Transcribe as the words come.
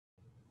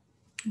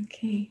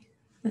Okay,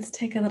 let's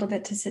take a little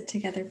bit to sit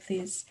together,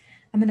 please.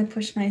 I'm going to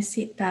push my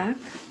seat back.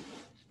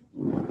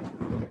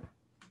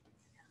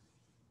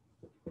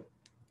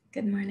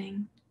 Good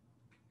morning.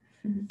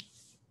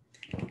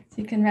 So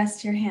you can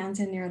rest your hands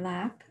in your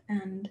lap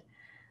and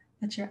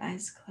let your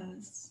eyes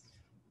close.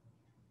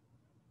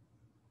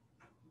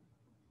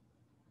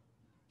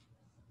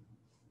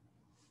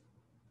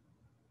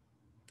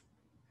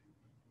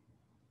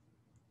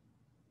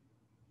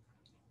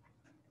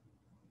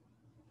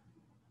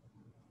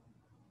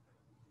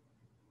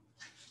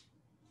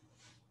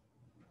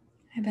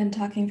 I've been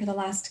talking for the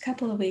last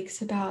couple of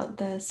weeks about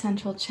the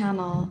central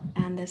channel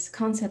and this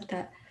concept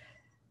that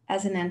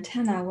as an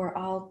antenna, we're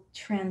all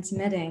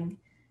transmitting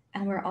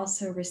and we're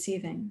also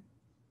receiving.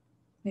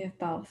 We have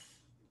both.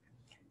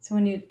 So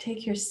when you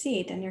take your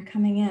seat and you're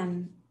coming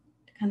in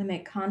to kind of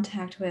make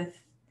contact with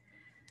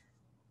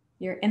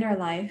your inner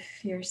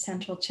life, your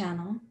central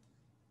channel,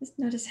 just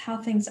notice how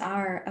things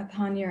are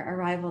upon your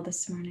arrival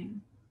this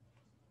morning.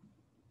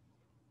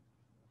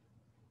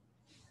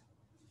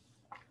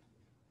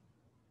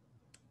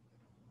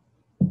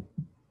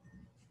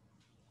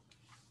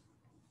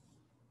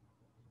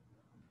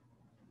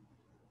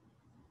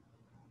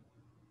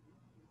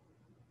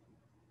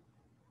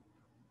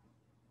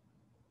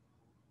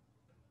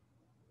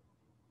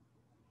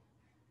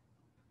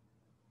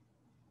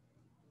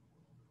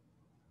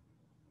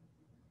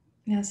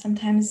 You know,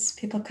 sometimes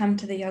people come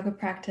to the yoga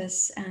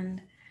practice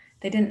and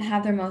they didn't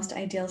have their most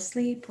ideal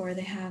sleep, or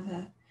they have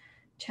a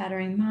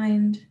chattering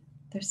mind.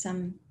 There's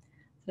some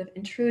sort of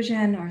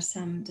intrusion or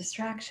some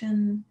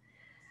distraction.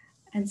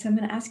 And so I'm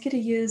going to ask you to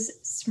use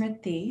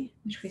Smriti,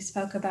 which we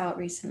spoke about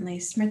recently.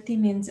 Smriti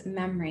means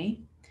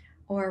memory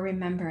or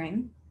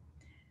remembering.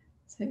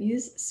 So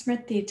use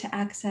Smriti to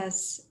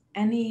access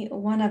any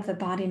one of the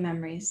body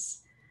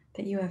memories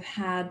that you have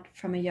had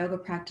from a yoga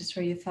practice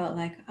where you felt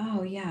like,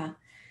 oh yeah,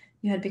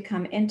 you had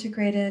become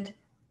integrated,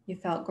 you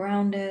felt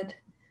grounded,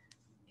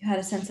 you had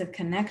a sense of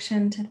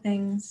connection to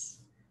things.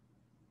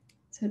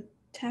 So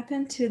tap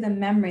into the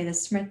memory, the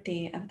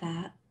Smriti of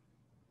that,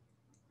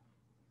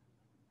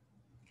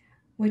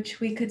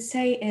 which we could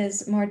say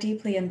is more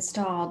deeply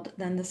installed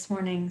than this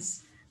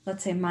morning's,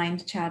 let's say,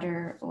 mind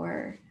chatter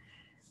or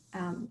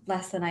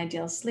less than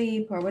ideal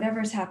sleep or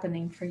whatever's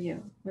happening for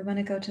you. We want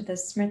to go to the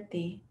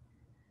Smriti,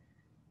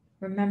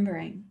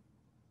 remembering.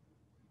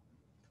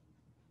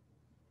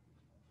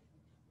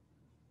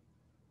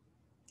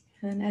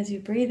 And as you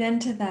breathe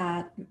into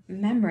that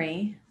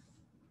memory,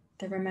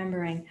 the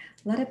remembering,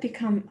 let it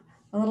become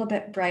a little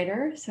bit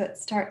brighter so it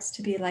starts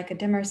to be like a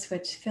dimmer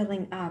switch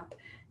filling up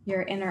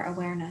your inner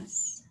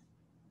awareness.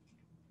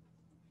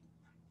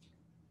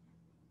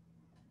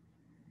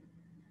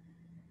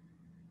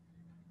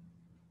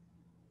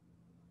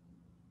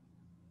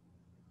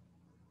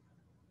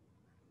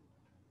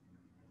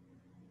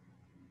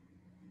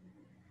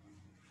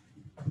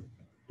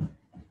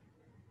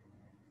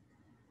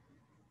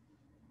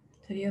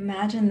 So you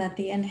imagine that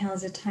the inhale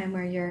is a time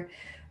where you're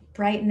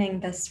brightening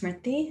the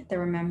Smriti, the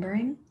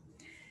remembering.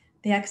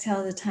 The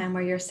exhale is a time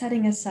where you're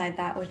setting aside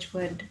that which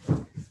would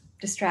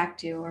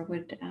distract you or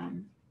would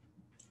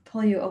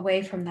pull you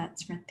away from that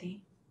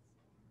Smriti.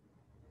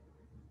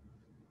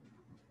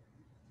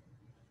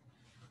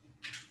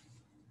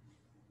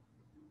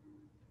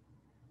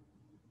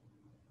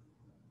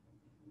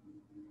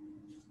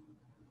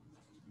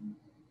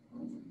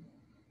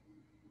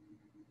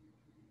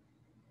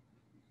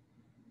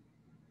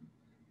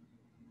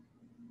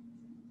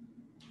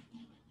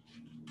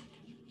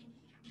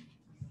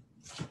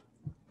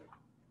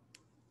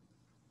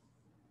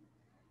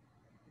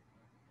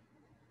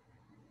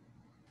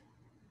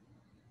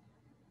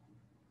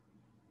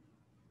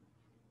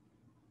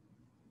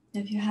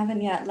 If you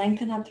haven't yet,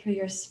 lengthen up through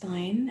your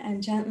spine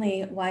and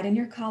gently widen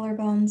your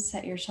collarbones,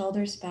 set your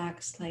shoulders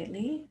back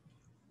slightly,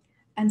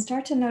 and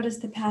start to notice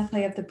the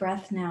pathway of the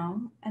breath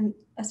now. And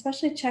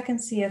especially check and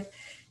see if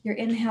your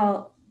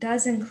inhale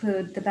does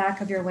include the back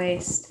of your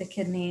waist, the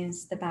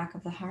kidneys, the back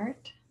of the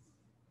heart.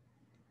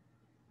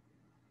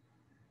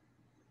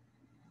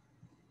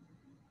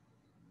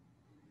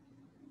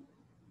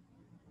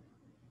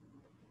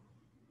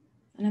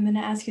 And I'm going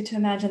to ask you to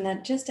imagine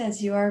that just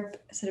as you're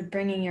sort of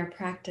bringing your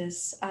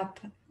practice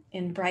up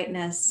in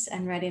brightness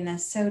and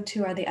readiness, so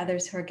too are the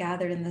others who are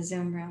gathered in the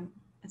Zoom room.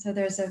 And so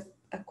there's a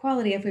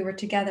quality if we were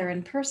together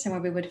in person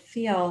where we would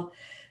feel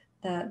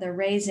the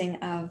raising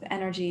of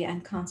energy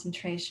and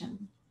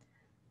concentration.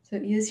 So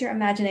use your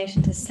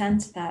imagination to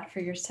sense that for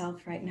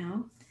yourself right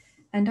now.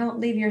 And don't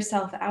leave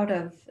yourself out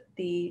of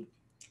the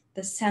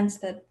sense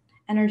that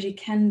energy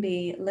can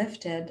be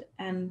lifted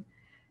and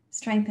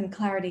strength and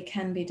clarity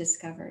can be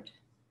discovered.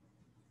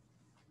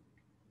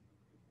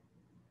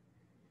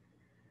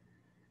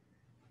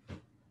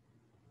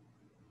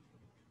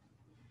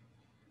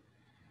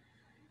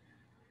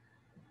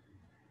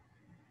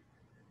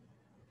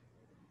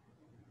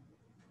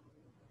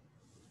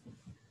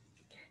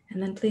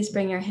 And then please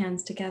bring your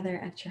hands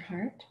together at your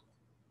heart.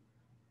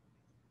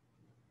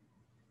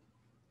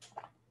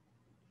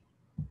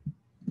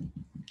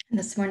 And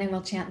this morning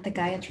we'll chant the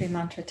Gayatri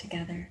mantra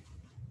together.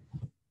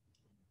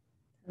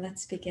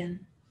 Let's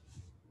begin.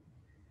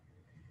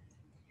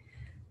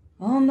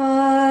 Om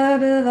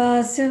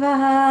Bhurva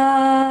Svaha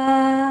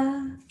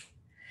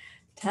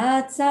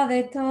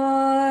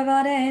Tatsavitor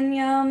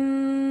Varenyam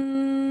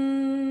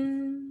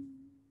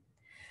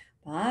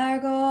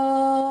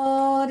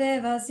Bhargo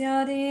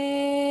Devasya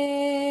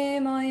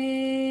Dhimahi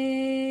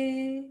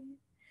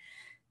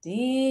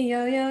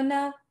Dhiyo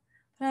Yona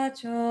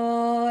Prachodayata.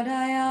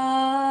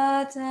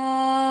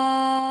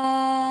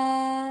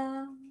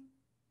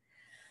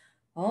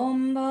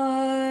 Om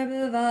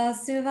Bhurva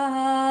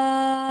Svaha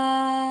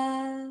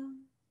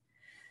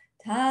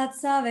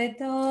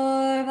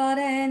Tatsavitor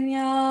Varenyam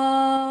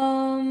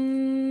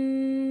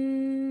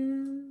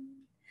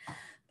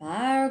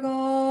Bhargo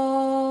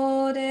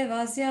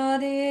Devasya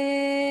Dhimahi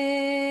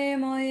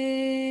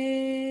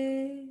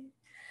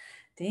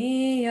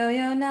Dhiyo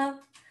Yona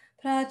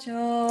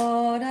Prachodayata.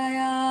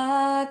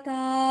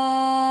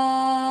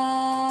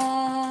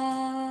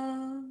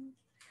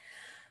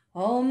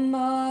 Om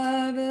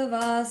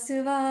Bhurva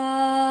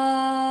Svaha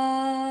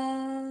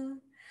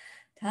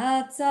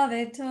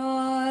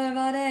Tatsavitor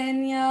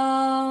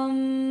Varenyam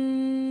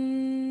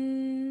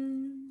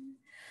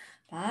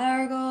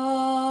Bhargo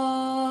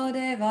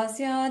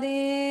Devasya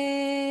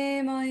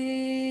Dhimahi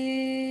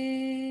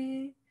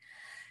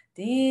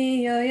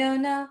Dhiyo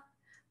Yona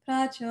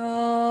Prachodayata.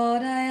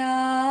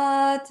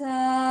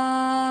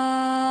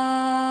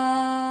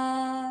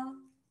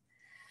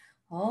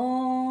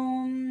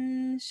 Om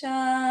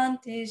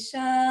Shanti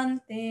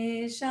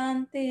Shanti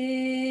Shanti.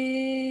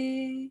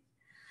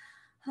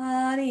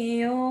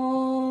 Hari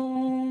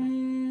Om.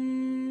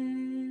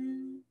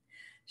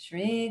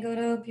 Shri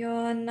Guru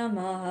Pyo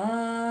Namaha.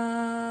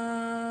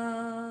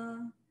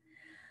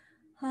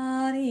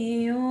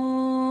 Hari Om.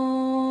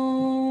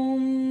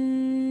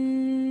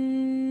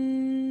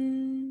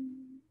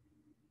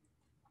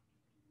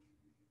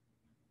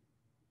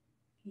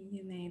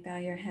 You may bow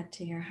your head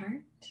to your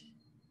heart.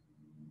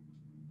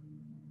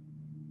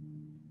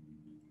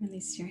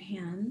 Release your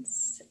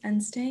hands.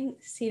 And staying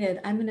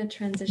seated, I'm going to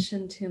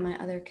transition to my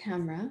other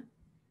camera.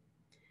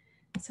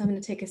 So I'm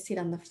going to take a seat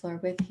on the floor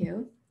with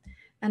you.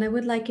 And I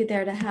would like you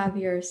there to have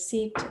your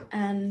seat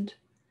and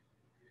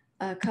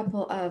a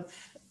couple of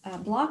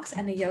blocks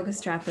and a yoga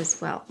strap as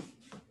well.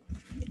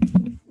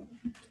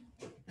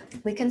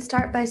 We can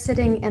start by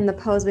sitting in the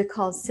pose we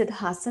call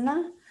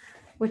sirsasana,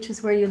 which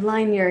is where you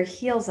line your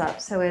heels up.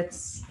 So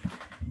it's,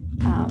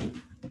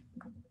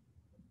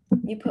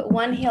 you put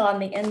one heel on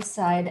the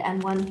inside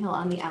and one heel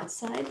on the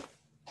outside,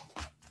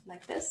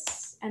 like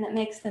this. And it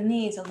makes the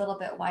knees a little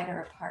bit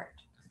wider apart.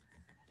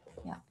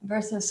 Yeah,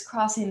 versus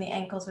crossing the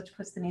ankles, which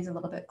puts the knees a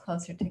little bit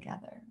closer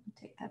together.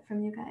 Take that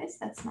from you guys.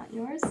 That's not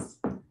yours.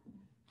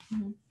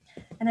 Mm-hmm.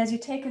 And as you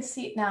take a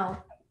seat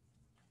now,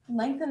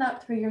 lengthen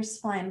up through your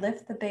spine.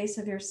 Lift the base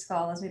of your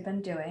skull as we've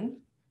been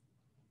doing.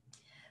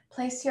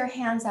 Place your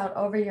hands out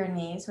over your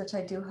knees, which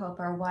I do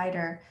hope are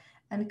wider,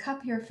 and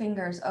cup your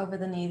fingers over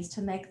the knees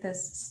to make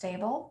this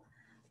stable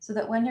so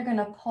that when you're going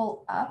to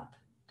pull up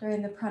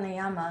during the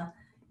pranayama,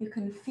 you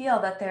can feel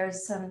that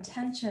there's some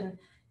tension.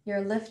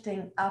 You're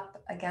lifting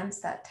up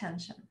against that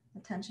tension,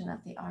 the tension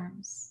of the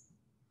arms.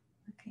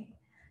 Okay,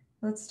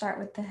 let's start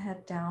with the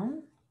head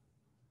down.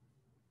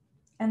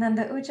 And then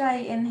the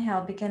ujjayi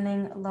inhale,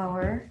 beginning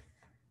lower,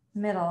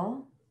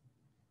 middle,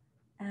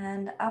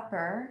 and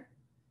upper.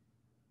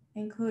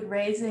 Include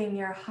raising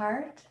your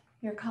heart,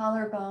 your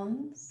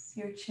collarbones,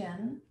 your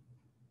chin.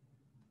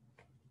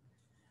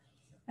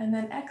 And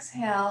then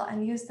exhale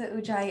and use the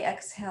ujjayi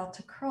exhale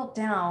to curl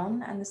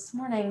down. And this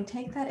morning,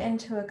 take that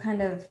into a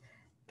kind of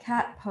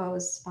cat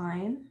pose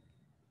spine.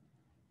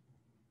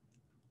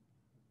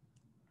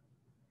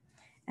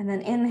 And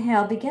then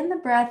inhale, begin the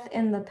breath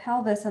in the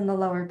pelvis and the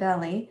lower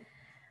belly,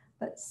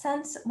 but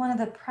sense one of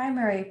the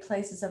primary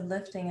places of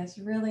lifting is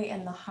really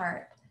in the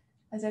heart,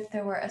 as if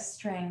there were a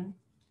string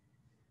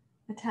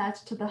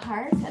attached to the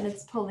heart and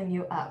it's pulling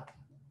you up.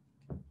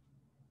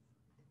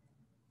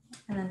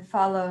 And then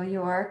follow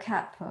your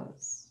cat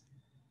pose.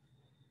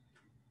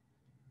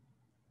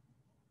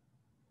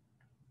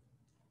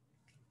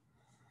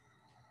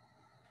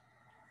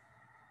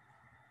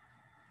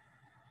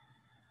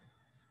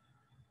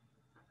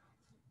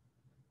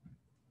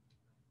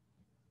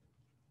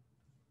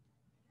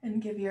 And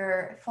give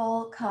your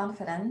full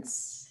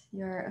confidence,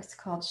 it's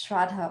called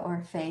Shraddha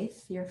or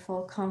faith, your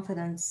full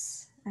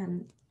confidence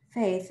and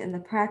faith in the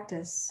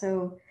practice.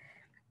 So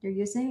you're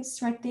using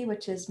Smriti,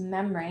 which is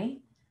memory,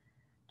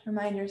 to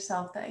remind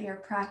yourself that your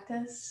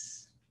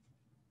practice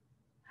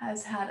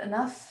has had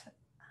enough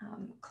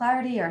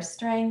clarity or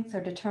strength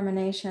or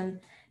determination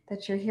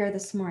that you're here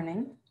this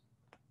morning.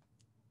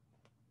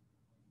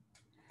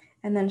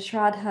 And then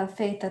Shraddha,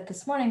 faith, that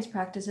this morning's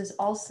practice is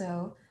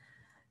also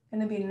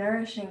going to be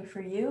nourishing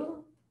for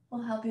you,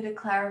 will help you to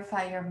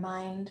clarify your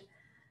mind,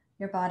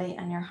 your body,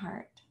 and your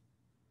heart.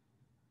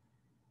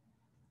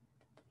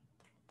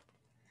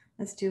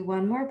 Let's do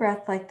one more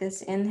breath like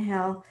this.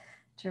 Inhale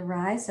to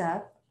rise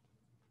up,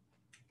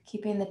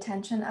 keeping the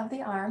tension of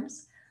the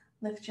arms.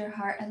 Lift your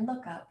heart and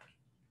look up.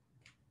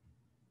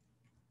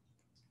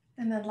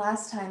 And then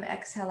last time,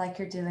 exhale like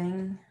you're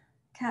doing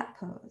cat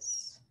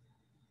pose.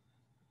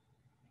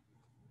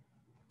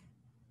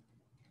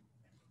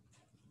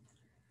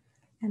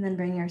 And then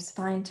bring your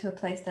spine to a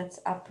place that's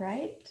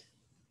upright.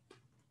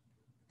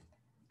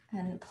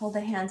 And pull the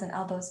hands and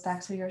elbows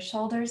back so your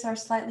shoulders are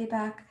slightly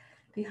back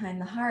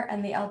behind the heart,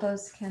 and the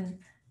elbows can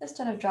just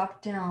sort of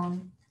drop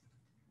down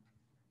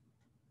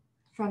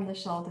from the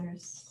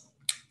shoulders.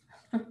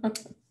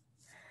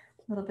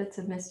 Little bits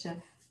of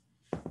mischief.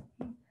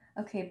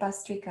 Okay,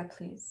 bhastrika,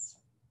 please.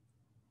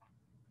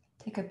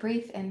 Take a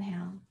brief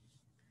inhale.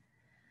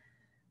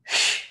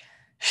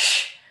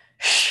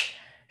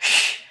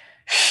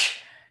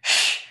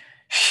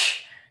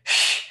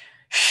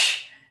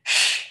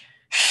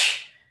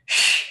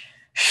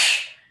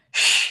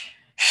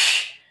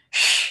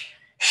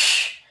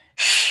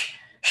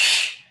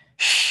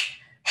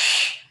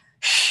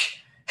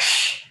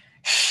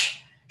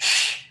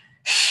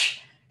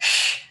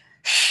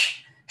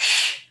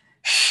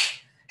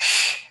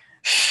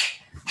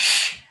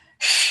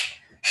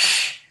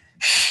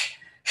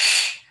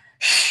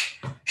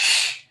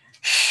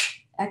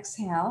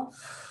 Exhale.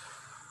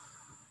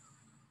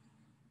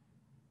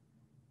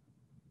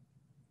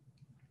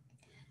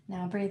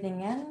 Now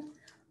breathing in,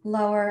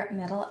 lower,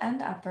 middle,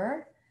 and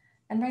upper,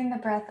 and bring the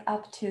breath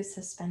up to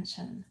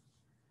suspension.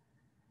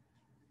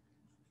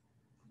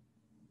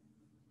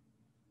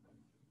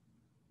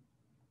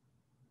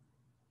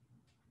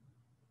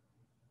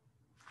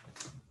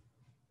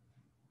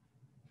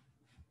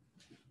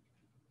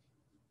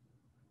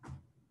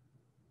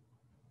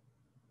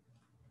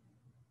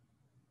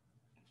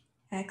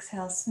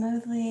 Exhale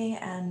smoothly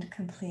and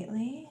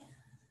completely.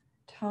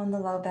 Tone the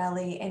low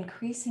belly,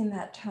 increasing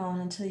that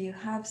tone until you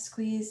have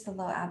squeezed the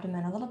low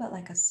abdomen a little bit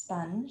like a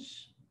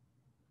sponge.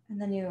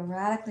 And then you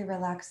radically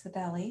relax the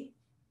belly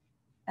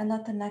and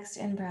let the next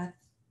in-breath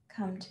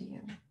come to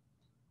you.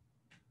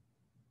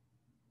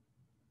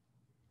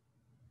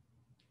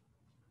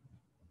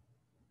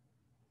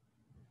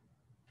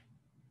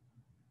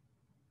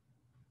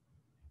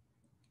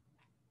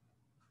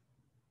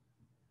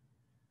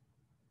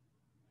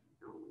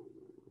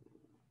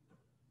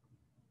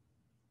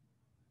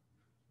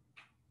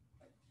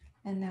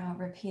 And now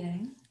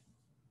repeating.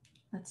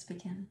 Let's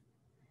begin.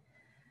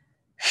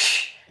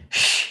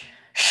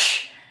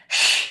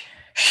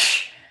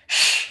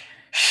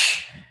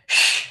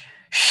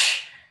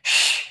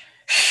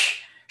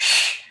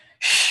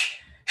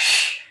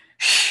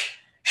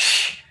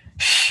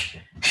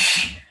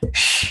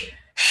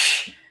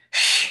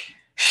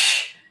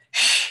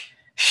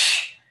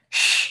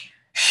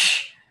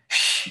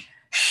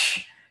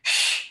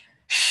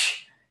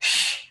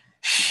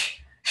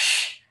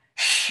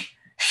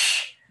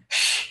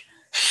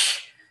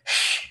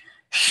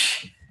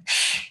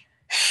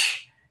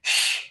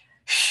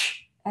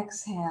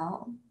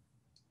 Exhale.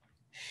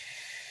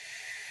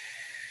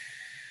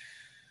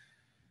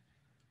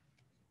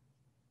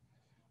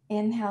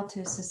 Inhale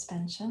to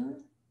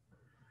suspension.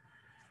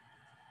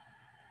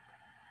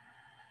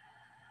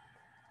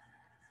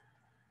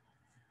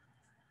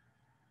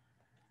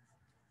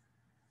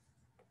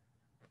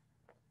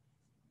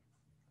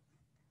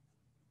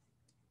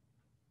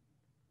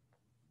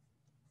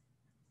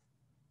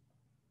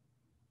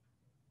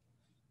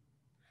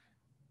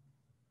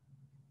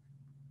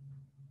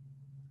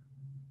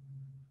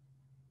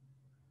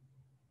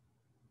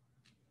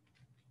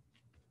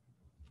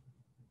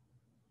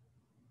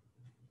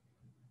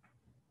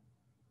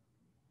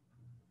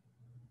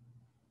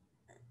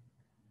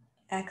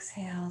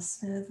 Exhale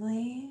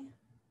smoothly,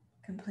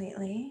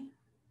 completely.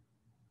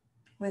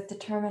 With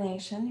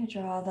determination, you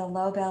draw the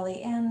low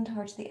belly in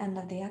towards the end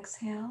of the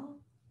exhale,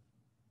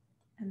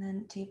 and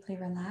then deeply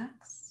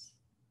relax.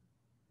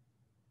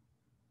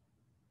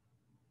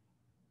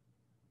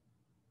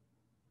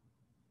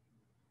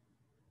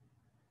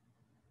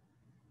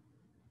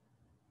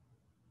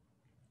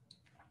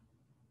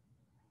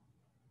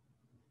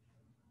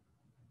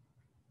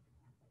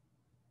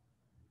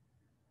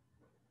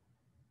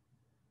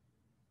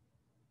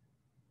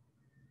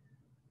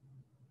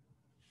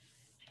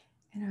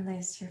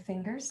 Interlace your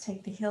fingers,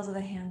 take the heels of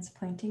the hands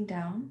pointing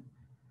down.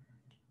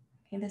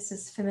 Okay, this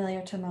is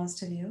familiar to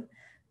most of you.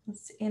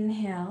 Let's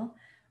inhale,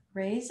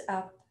 raise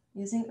up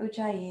using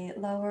ujjayi,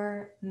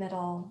 lower,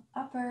 middle,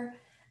 upper.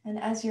 And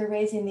as you're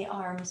raising the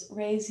arms,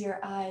 raise your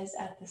eyes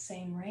at the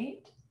same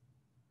rate.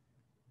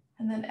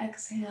 And then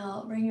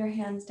exhale, bring your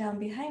hands down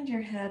behind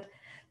your head,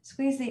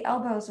 squeeze the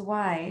elbows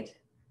wide,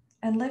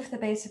 and lift the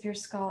base of your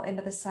skull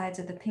into the sides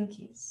of the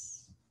pinkies.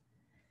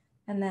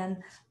 And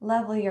then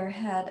level your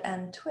head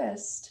and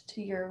twist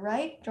to your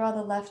right. Draw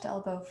the left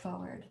elbow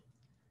forward.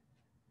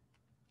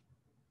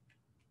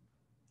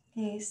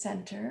 Okay,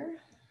 center.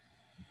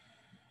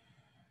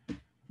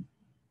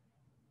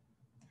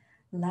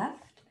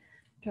 Left.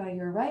 Draw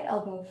your right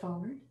elbow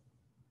forward.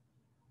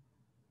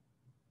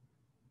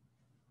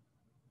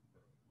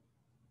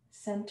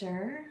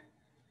 Center.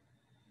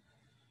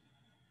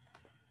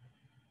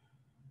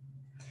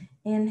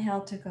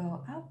 Inhale to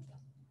go up.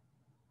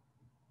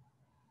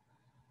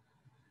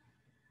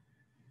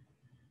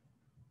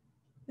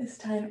 This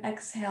time,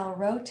 exhale,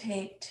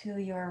 rotate to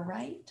your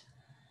right.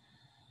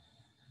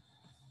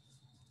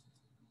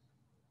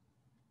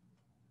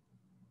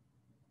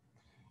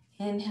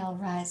 Inhale,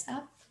 rise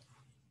up.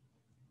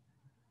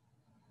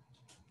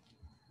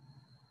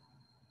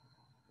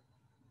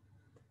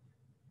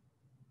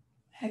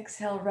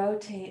 Exhale,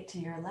 rotate to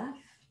your left.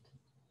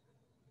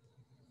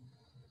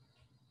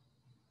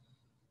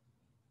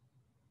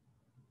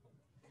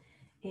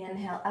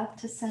 Inhale, up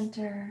to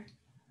center.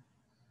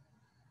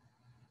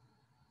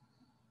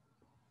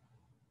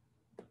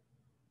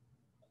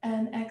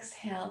 And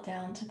exhale,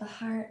 down to the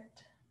heart.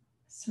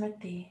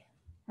 Smriti,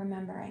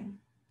 remembering.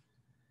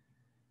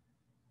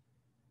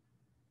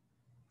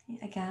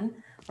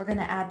 Again, we're going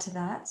to add to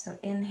that. So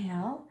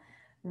inhale,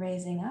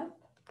 raising up.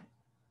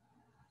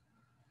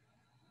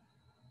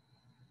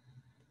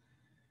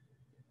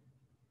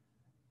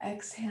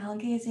 Exhale,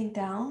 gazing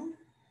down.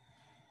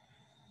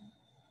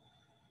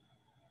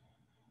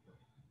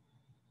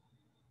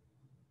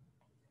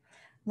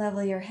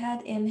 Level your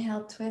head.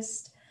 Inhale,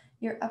 twist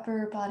your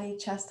upper body,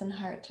 chest, and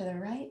heart to the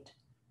right.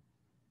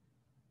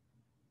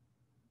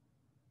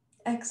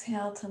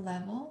 Exhale to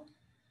level.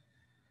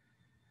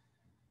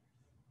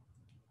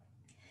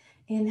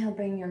 Inhale,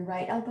 bring your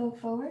right elbow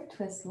forward,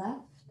 twist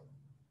left.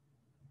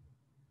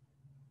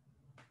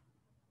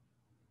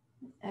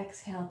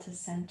 Exhale to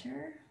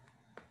center.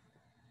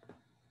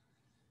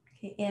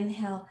 Okay,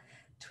 inhale,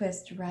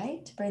 twist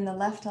right, bring the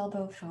left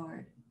elbow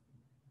forward.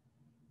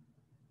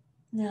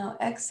 Now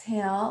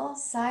exhale,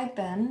 side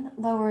bend,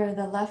 lower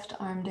the left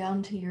arm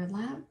down to your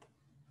lap.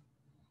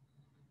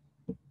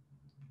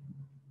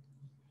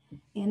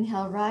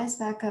 Inhale, rise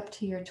back up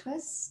to your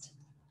twist.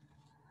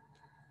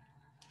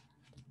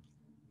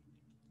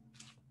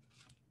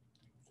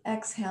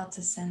 Exhale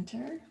to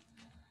center.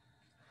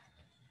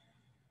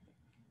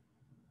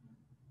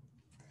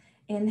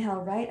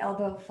 Inhale, right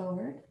elbow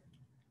forward.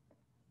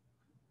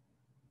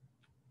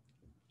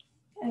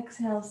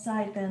 Exhale,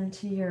 side bend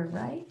to your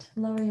right.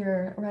 Lower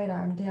your right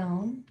arm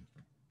down.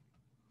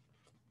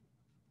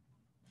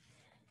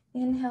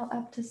 Inhale,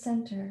 up to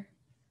center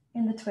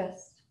in the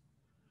twist.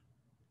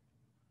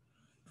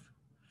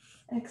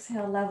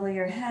 Exhale, level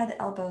your head,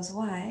 elbows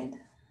wide.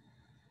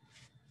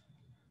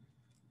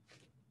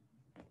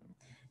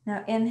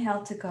 Now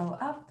inhale to go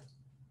up.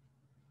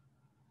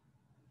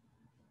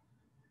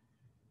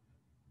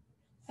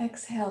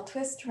 Exhale,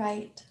 twist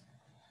right.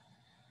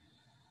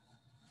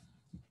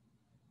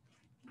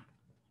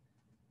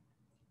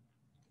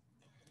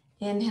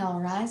 Inhale,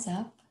 rise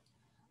up.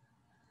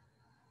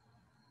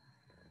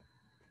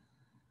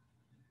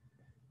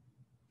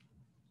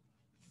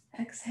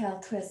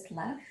 Exhale, twist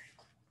left.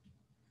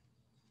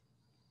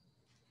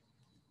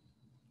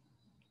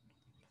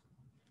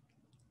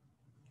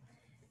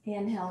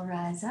 Inhale,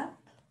 rise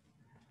up.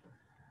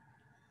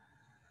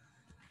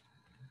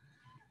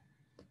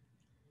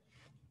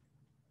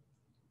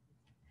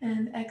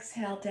 And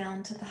exhale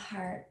down to the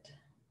heart,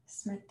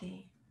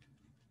 Smriti.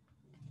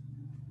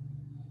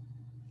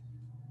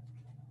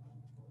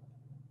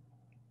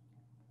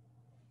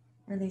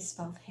 Release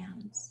both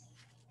hands.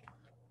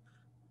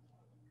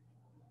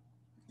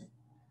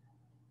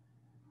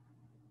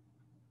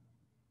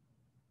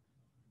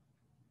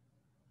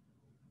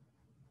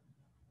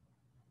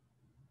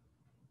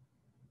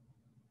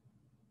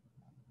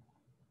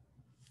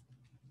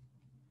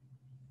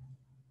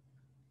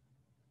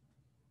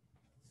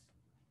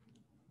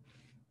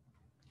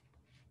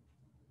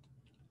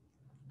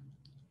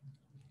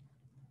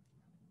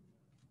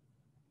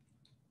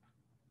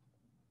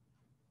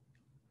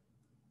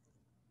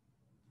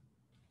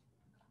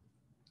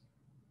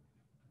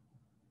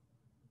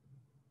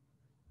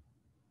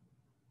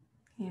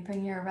 You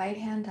bring your right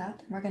hand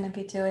up. We're going to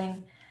be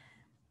doing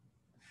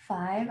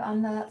 5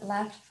 on the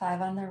left,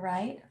 5 on the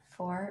right,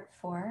 4,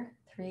 4,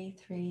 3,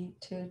 3,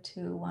 2,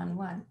 2, 1,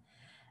 1.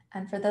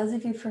 And for those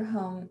of you for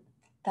whom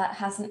that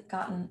hasn't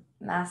gotten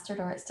mastered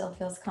or it still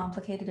feels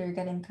complicated or you're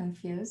getting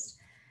confused,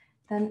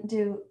 then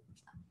do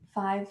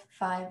 5,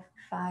 5,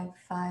 5,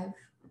 5,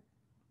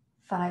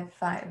 5,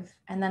 5,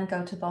 and then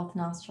go to both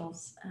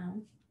nostrils.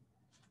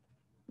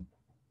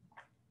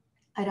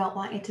 I don't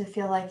want you to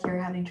feel like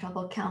you're having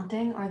trouble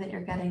counting or that you're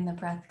getting the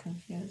breath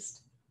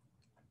confused.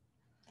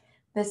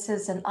 This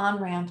is an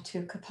on-ramp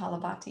to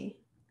kappalabhati.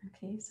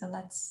 Okay, so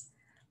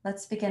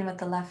let's begin with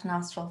the left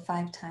nostril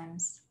 5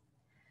 times.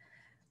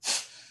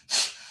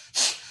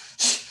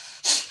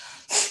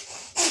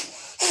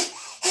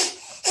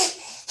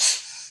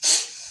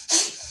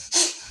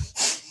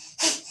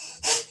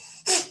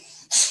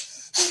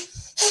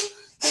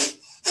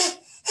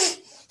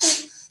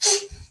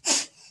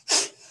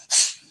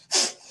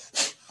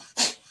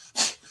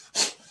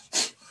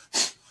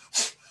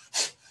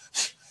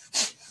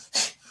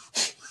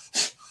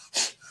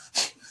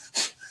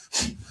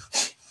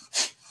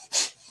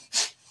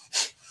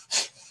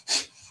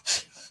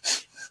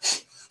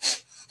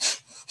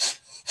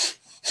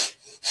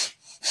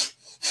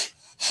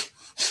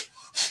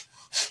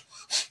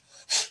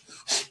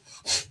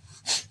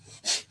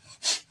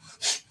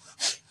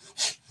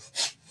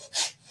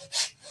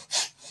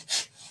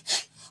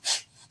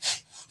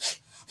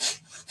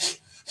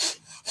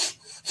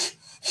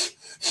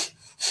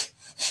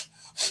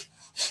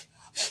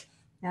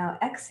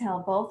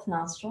 exhale both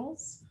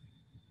nostrils.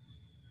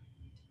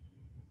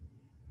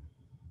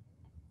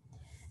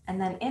 And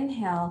then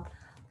inhale,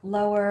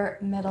 lower,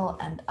 middle,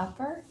 and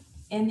upper.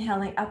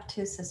 Inhaling up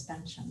to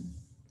suspension.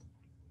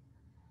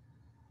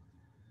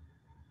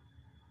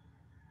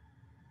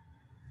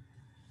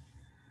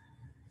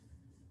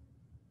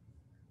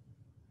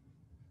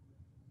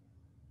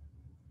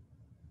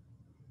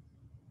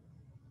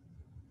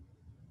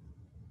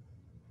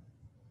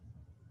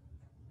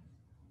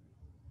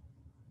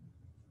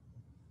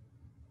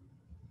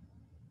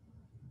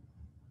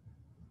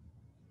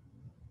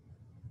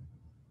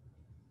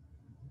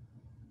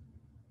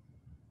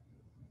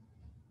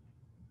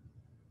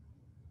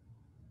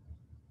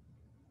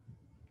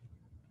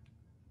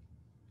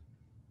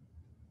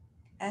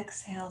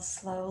 Exhale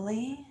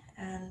slowly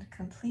and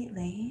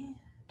completely,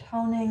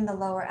 toning the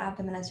lower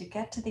abdomen as you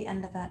get to the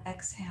end of that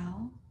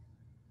exhale.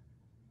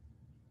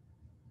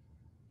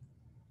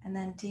 And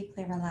then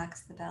deeply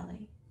relax the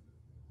belly.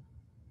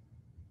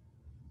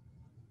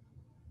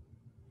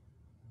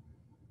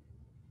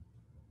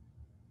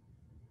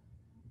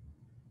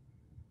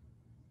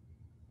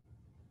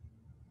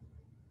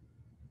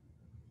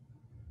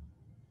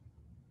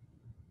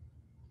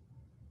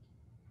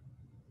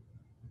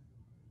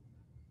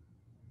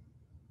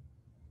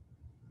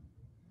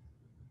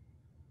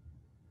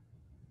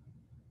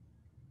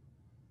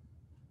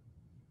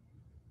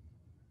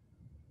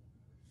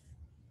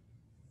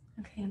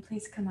 Okay, and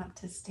please come up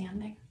to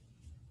standing.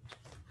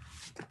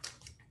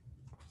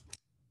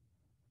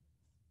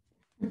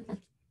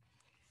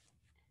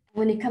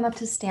 When you come up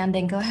to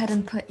standing, go ahead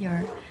and put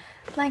your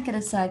blanket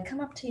aside.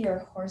 Come up to your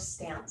horse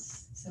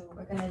stance. So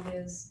we're going to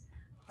use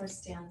horse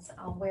stance.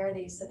 I'll wear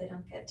these so they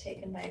don't get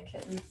taken by a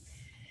kitten.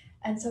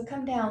 And so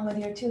come down with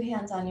your two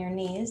hands on your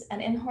knees.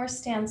 And in horse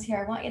stance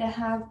here, I want you to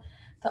have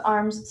the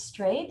arms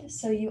straight.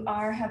 So you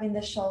are having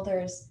the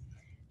shoulders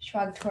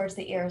shrug towards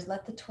the ears.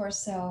 Let the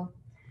torso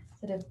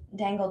sort of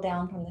dangle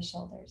down from the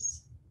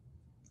shoulders.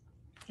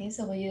 Okay,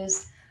 so we'll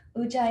use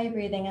ujjayi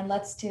breathing, and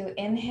let's do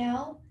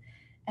inhale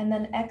and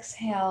then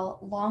exhale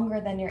longer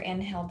than your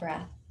inhale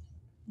breath.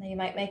 Now you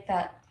might make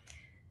that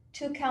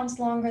 2 counts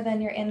longer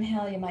than your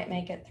inhale. You might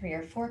make it 3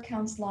 or 4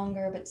 counts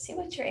longer, but see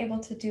what you're able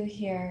to do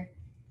here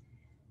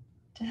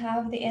to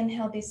have the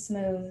inhale be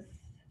smooth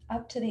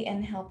up to the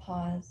inhale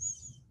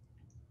pause.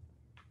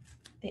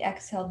 The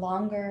exhale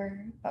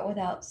longer, but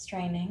without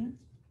straining,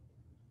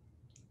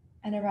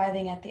 and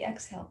arriving at the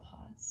exhale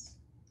pause.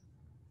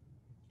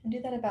 And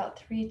do that about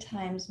 3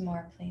 times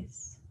more,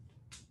 please.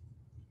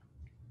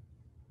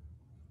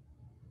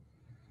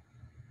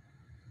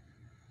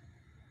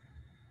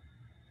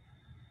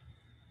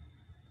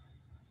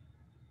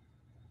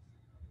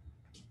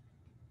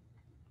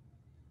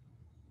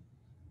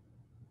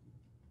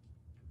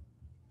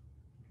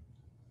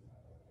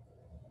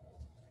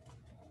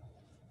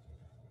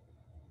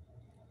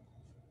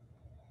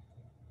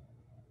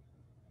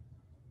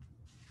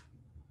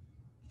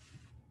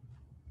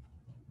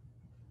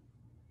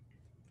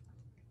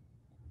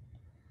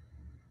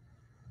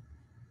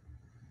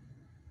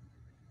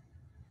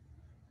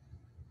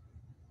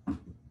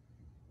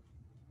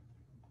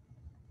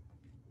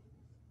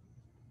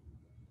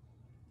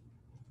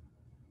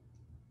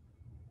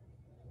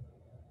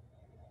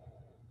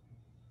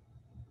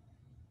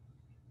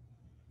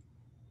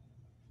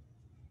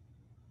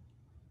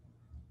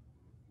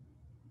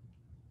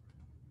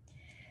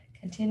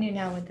 Continue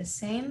now with the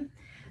same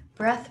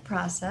breath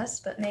process,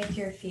 but make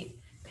your feet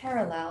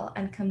parallel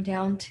and come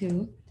down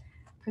to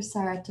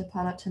prasarita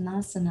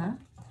paddottana.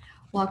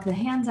 Walk the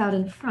hands out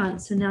in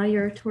front, so now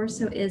your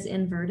torso is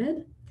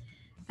inverted.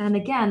 And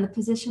again, the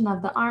position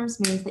of the arms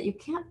means that you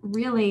can't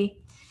really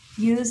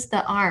use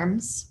the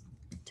arms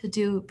to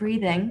do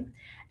breathing,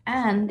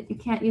 and you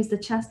can't use the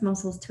chest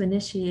muscles to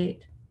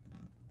initiate.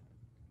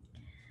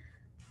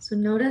 So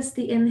notice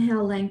the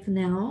inhale length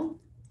now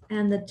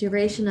and the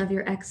duration of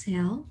your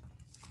exhale.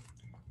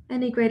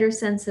 Any greater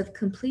sense of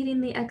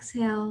completing the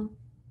exhale,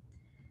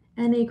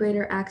 any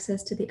greater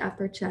access to the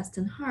upper chest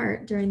and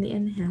heart during the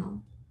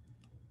inhale.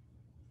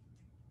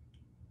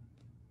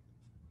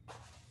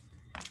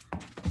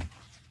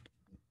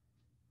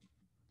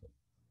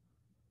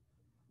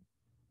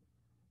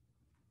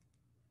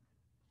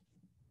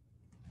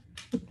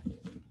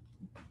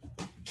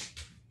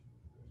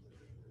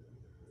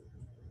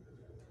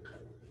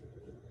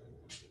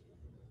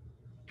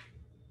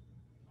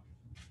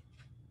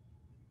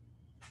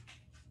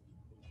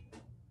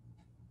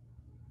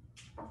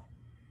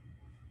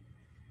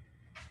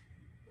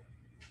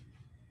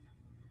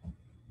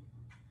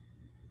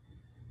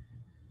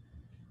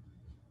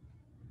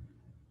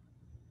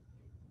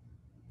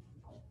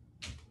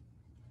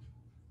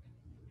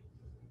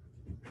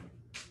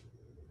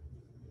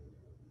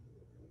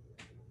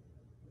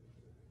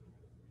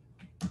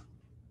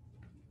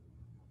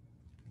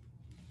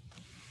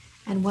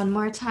 And one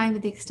more time, to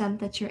the extent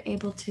that you're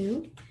able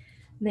to,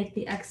 make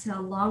the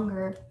exhale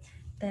longer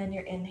than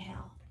your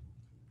inhale.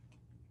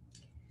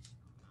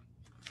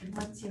 And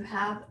once you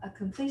have a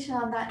completion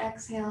on that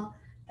exhale,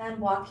 then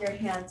walk your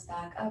hands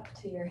back up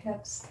to your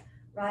hips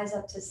rise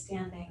up to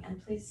standing,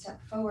 and please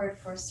step forward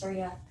for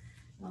surya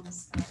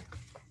namaskar.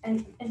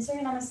 And in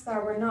surya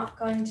namaskar, we're not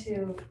going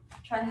to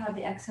try to have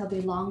the exhale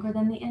be longer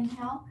than the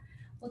inhale.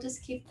 We'll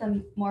just keep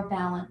them more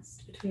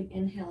balanced between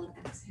inhale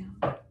and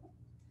exhale.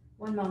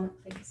 One moment,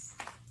 please.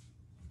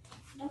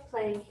 No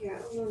playing here.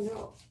 Oh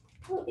no.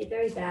 That would be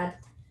very bad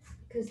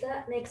because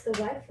that makes the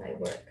Wi-Fi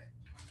work.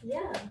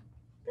 Yeah,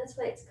 that's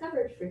why it's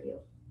covered for you.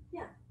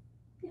 Yeah.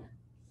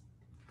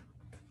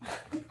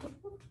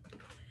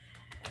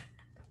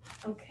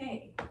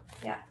 Okay,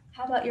 yeah.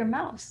 How about your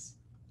mouse?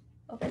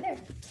 Over there.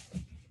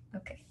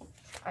 Okay. All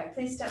right,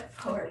 please step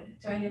forward.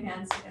 Join your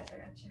hands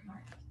together at your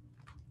heart.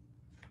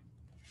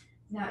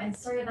 Now in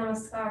Surya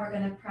Namaskar, we're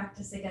going to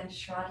practice again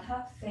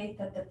Shraddha, faith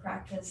that the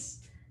practice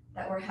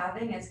that we're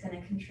having is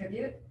going to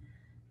contribute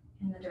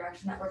in the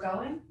direction that we're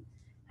going.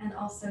 And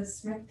also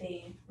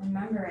Smriti,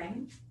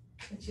 remembering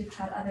that you've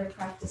had other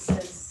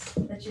practices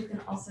that you can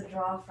also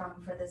draw from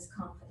for this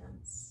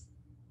confidence.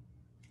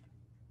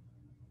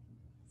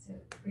 So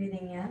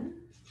breathing in,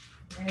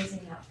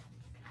 raising up.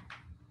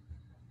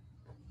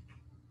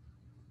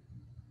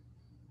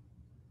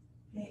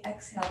 Okay,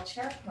 exhale,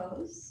 chair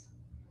pose.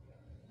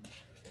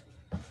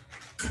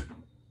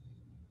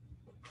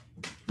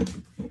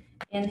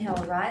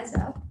 Inhale, rise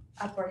up,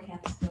 upward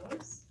hands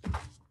pose.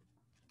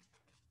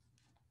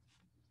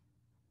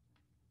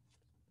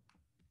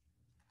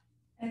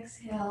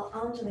 Exhale,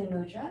 Anjali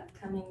Mudra,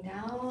 coming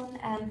down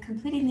and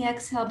completing the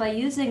exhale by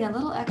using a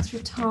little extra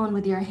tone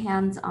with your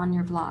hands on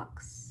your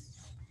blocks.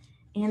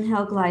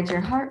 Inhale, glide your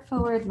heart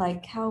forward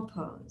like cow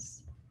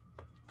pose.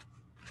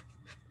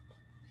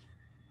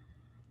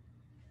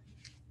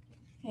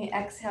 Okay,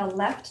 exhale,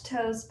 left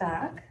toes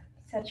back,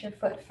 set your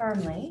foot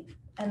firmly,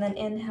 and then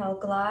inhale,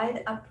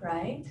 glide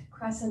upright,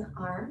 crescent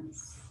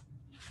arms.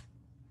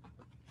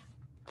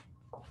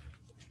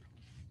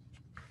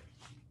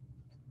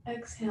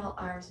 Exhale,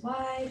 arms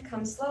wide,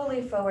 come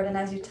slowly forward, and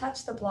as you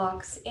touch the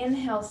blocks,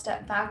 inhale,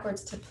 step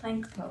backwards to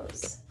plank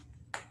pose.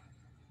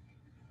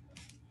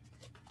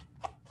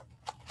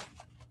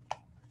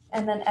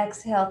 And then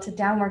exhale to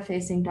downward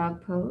facing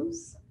dog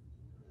pose.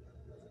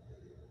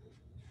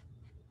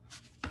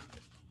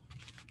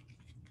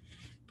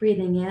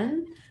 Breathing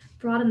in,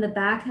 broaden the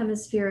back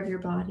hemisphere of your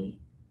body.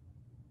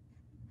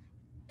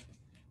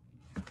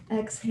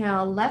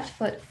 Exhale, left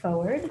foot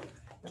forward.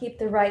 Keep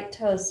the right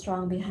toes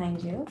strong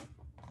behind you.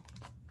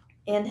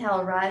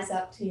 Inhale, rise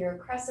up to your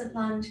crescent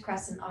lunge,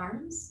 crescent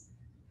arms.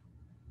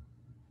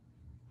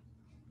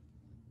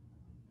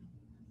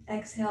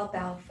 Exhale,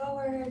 bow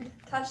forward.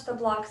 Touch the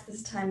blocks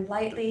this time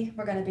lightly.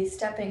 We're going to be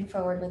stepping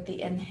forward with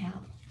the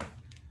inhale.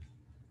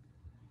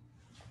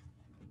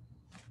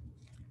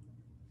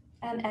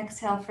 And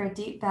exhale for a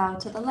deep bow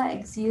to the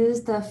legs.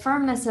 Use the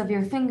firmness of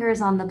your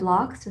fingers on the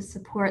blocks to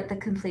support the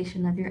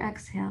completion of your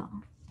exhale.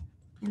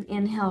 And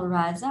inhale,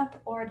 rise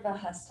up, Urdhva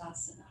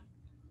Hastasana.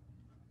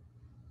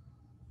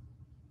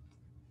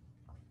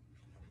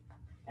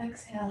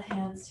 Exhale,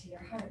 hands to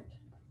your heart.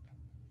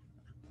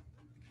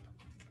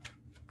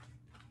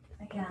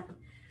 Again,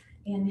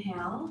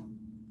 inhale.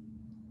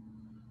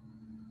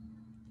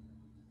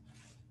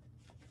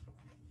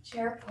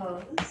 Chair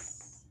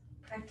pose.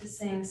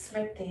 Practicing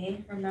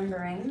Smriti,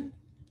 remembering.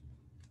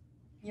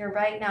 You're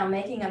right now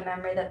making a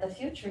memory that the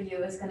future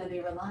you is going to be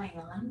relying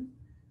on.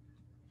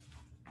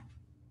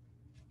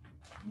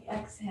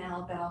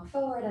 Exhale, bow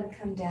forward and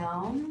come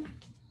down.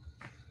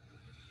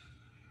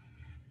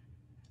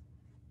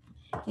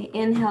 Okay,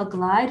 inhale,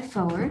 glide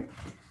forward.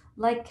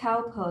 Like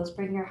cow pose,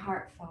 bring your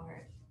heart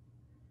forward.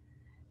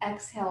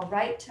 Exhale,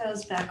 right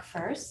toes back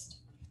first.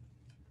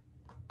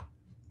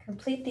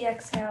 Complete the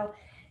exhale.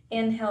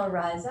 Inhale,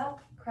 rise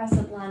up,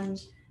 crescent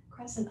lunge,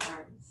 crescent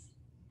arms.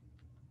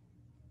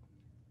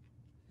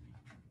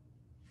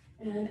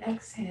 And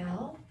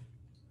exhale.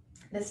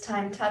 This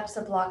time, touch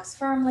the blocks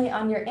firmly.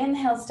 On your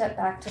inhale, step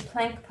back to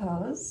plank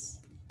pose.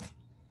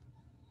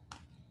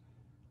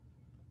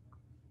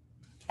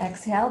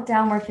 Exhale,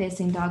 downward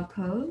facing dog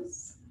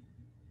pose.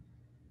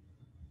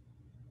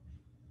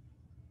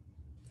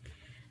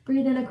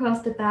 Breathe in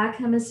across the back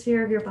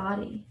hemisphere of your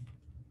body.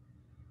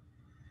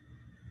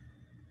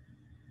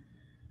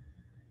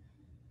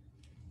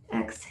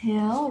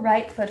 Exhale,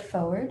 right foot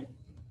forward.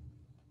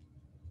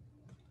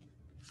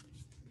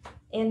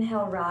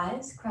 Inhale,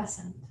 rise,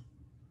 crescent.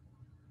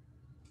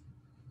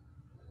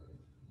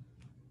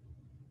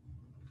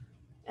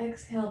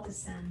 Exhale,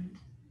 descend,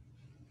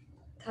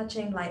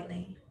 touching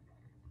lightly.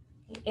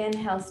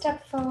 Inhale,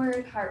 step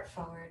forward, heart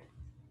forward.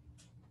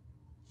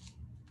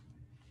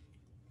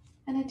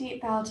 And a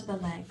deep bow to the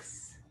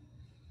legs.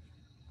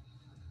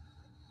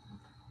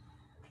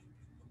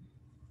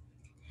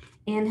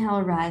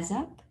 Inhale, rise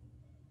up.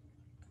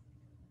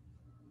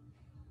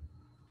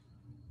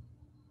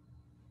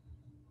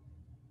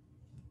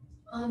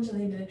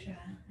 Anjali Mudra,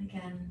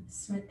 again,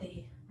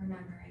 Smriti,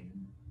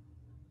 remembering.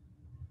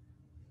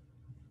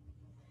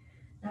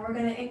 Now we're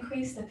going to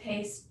increase the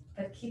pace,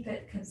 but keep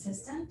it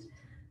consistent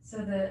so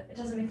that it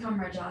doesn't become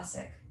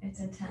rajasic, it's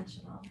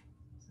intentional.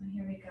 So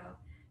here we go.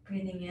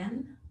 Breathing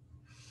in,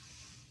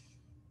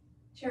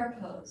 chair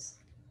pose.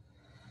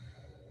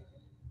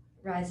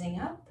 rising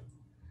up,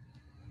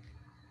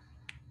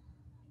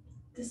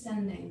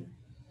 descending,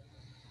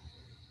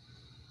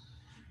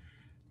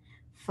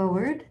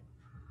 forward,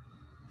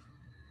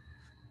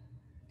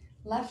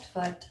 left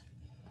foot,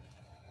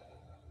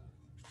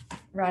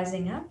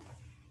 rising up,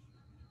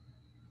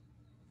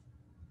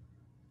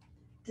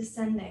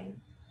 descending,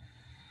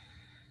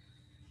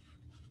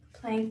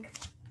 plank,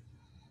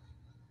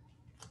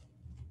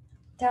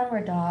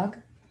 downward dog,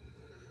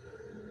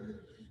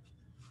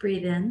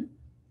 breathe in,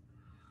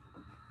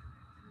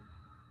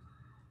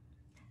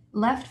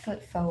 left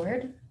foot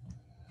forward,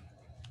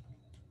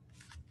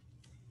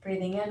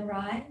 breathing in,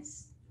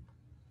 rise,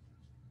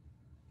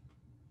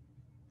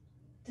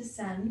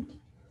 descend,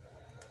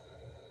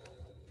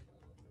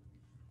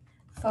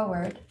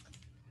 forward,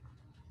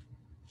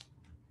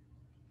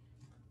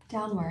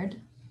 downward,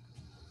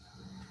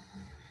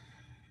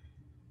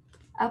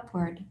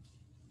 upward,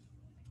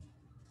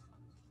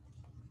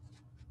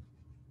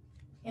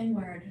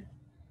 inward,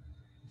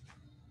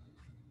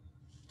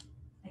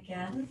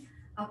 again,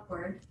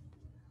 upward,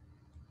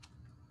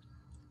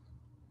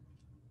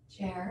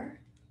 chair,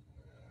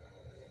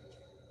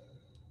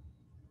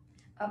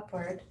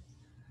 upward,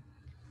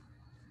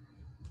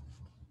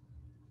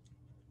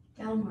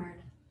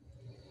 downward,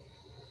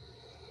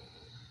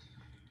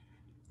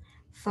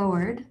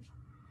 forward,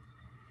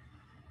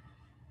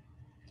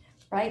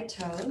 right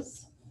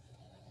toes,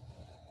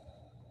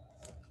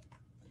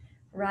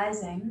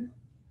 rising,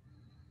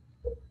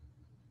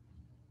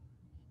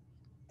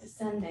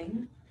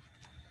 descending,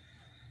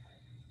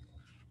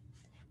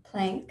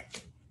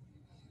 plank,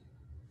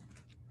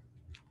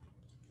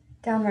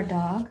 downward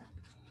dog,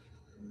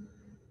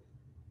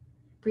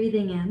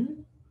 breathing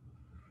in,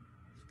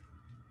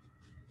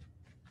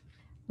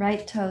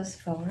 right toes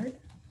forward,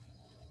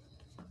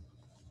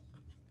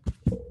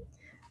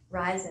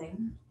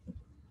 rising,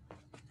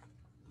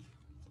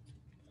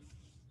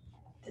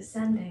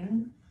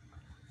 descending,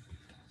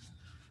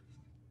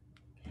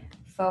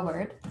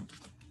 forward,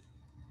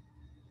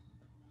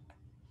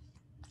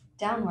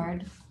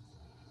 downward,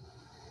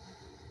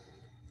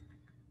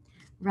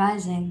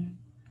 rising,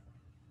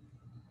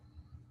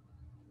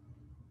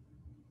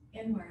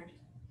 inward.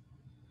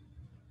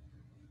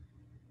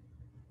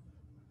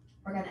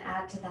 We're going to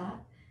add to that.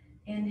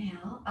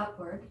 Inhale,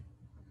 upward,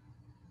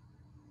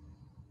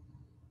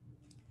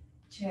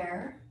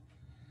 chair,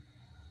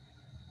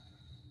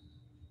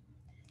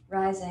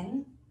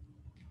 rising,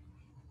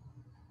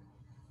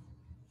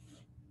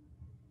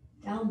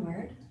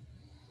 downward,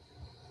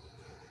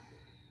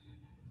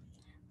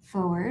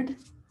 forward,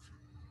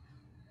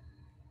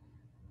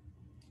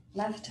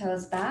 left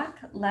toes back,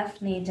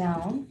 left knee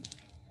down,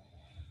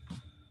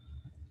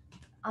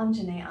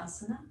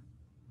 anjaneysasana,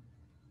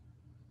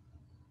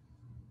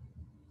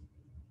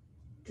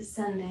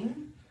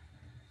 descending,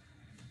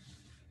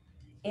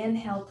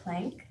 inhale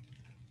plank,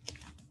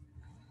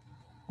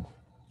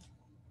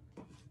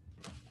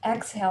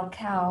 exhale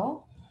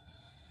cow,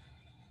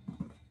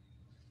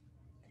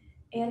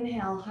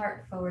 inhale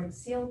heart forward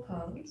seal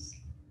pose,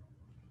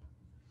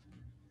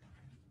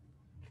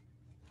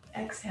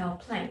 exhale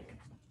plank,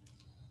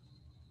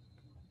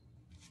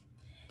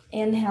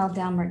 inhale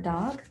downward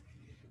dog,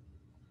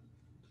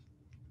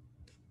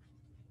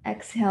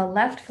 exhale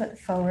left foot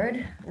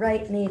forward,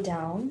 right knee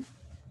down,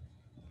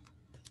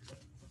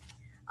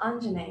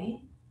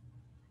 Anjaney,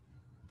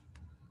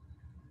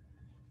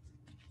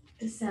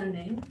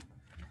 descending,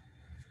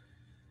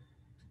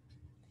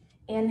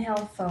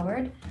 inhale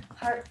forward,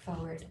 heart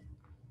forward,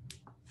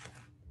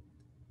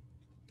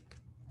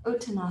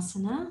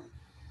 uttanasana,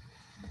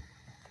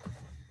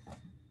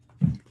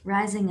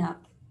 rising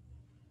up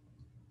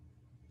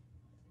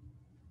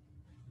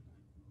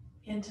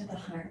into the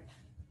heart.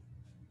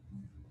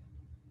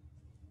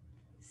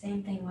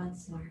 Same thing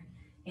once more.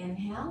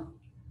 Inhale,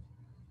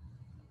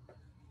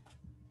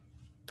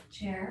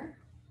 chair,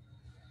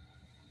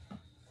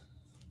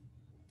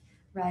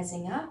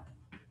 rising up,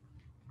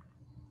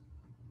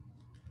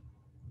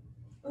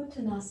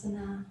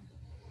 uttanasana,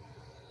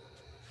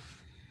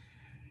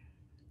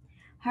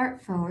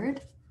 heart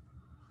forward,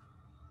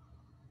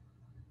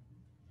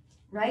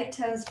 right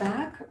toes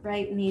back,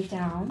 right knee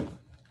down,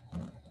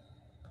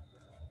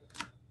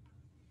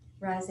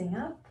 rising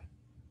up,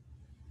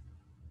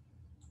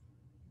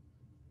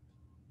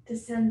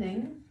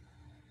 descending,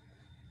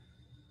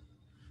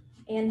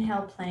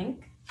 inhale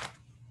plank,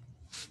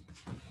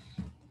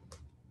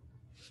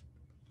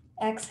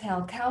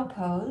 exhale cow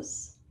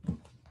pose,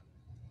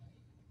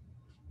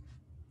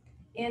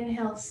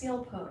 inhale seal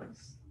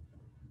pose,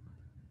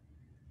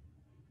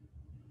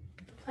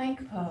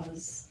 plank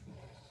pose,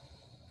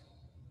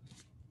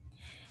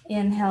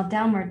 inhale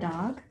downward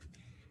dog,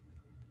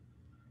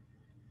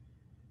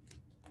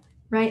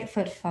 right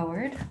foot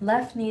forward,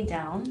 left knee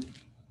down,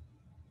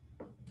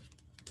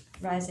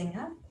 rising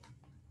up,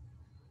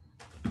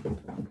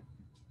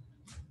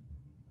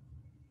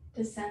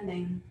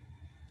 descending,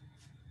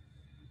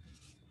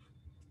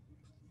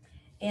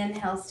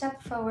 inhale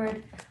step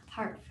forward,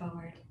 heart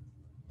forward,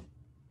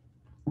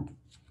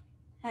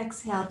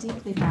 exhale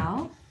deeply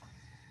bow,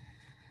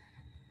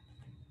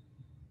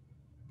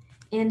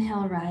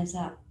 Inhale, rise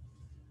up.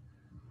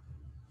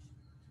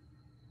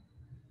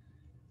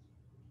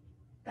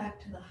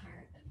 Back to the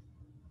heart.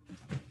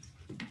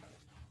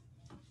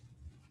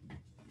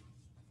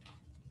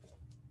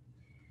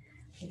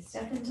 Okay,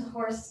 step into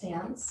horse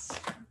stance.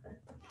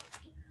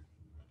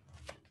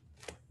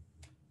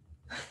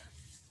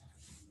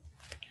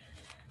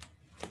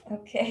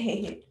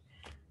 Okay.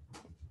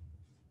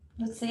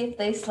 Let's see if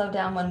they slow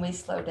down when we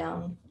slow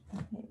down.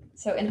 Okay.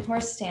 So in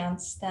horse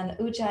stance, then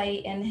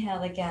ujjayi,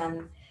 inhale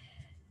again.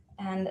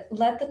 And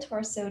let the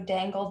torso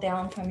dangle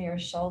down from your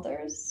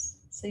shoulders.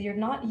 So you're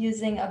not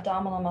using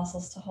abdominal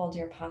muscles to hold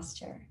your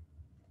posture.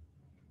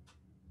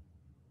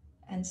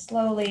 And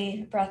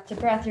slowly, breath to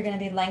breath, you're going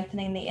to be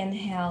lengthening the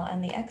inhale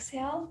and the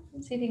exhale.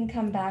 And see if you can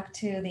come back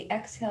to the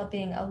exhale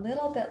being a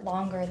little bit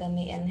longer than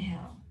the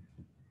inhale.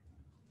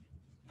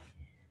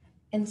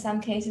 In some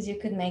cases, you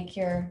could make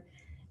your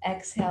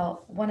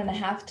exhale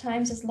 1.5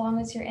 times as long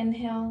as your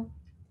inhale.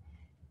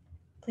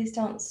 Please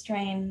don't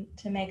strain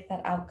to make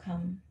that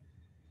outcome.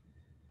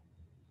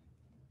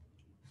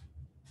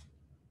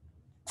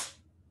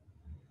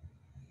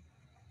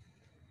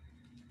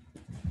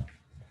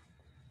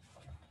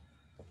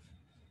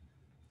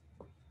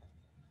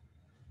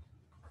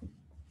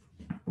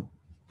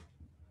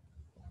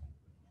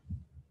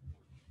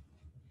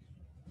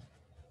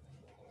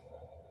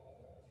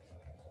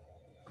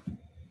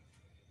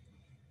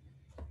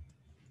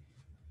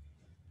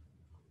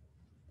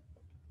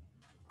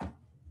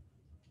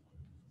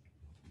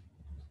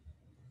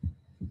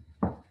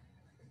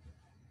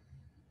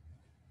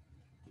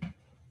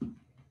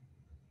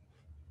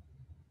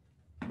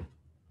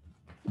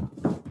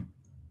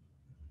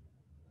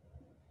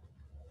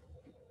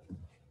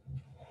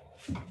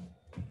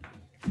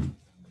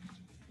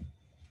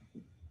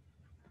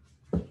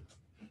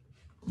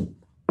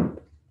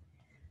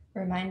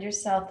 Remind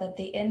yourself that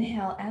the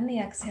inhale and the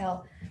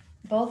exhale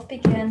both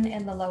begin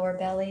in the lower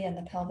belly and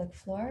the pelvic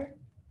floor,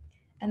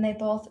 and they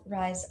both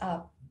rise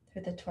up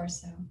through the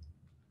torso.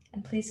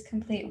 And please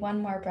complete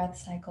one more breath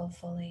cycle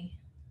fully.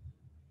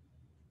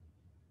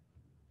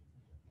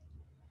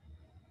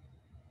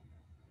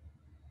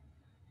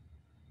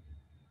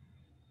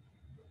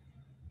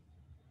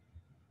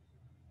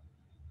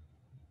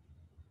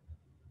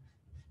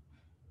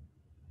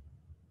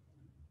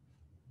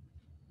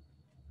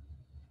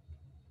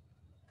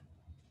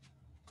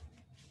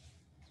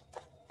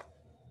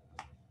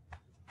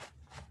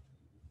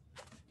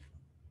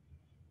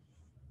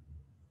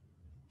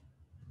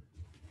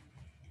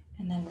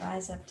 And then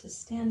rise up to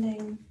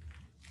standing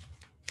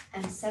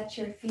and set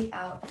your feet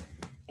out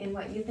in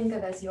what you think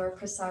of as your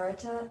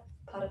prasarita,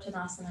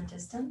 paddottana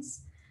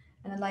distance.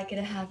 And I'd like you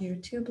to have your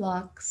 2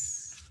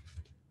 blocks.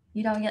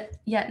 You don't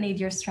yet need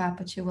your strap,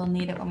 but you will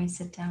need it when we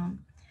sit down.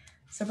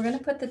 So we're going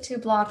to put the 2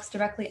 blocks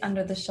directly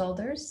under the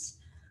shoulders.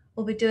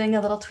 We'll be doing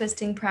a little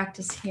twisting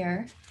practice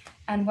here.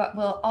 And what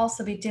we'll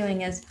also be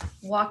doing is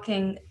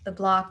walking the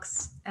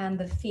blocks and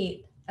the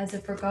feet as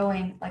if we're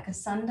going like a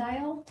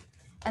sundial.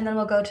 And then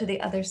we'll go to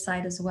the other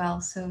side as well.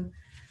 So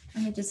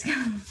let me just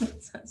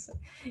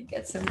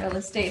get some real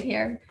estate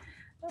here.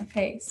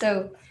 Okay,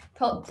 so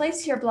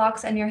place your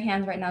blocks and your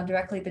hand right now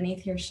directly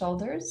beneath your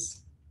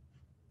shoulders.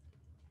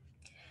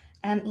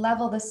 And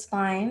level the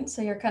spine,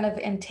 so you're kind of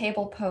in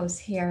table pose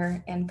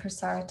here in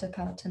Prasarita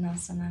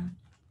Padottanasana.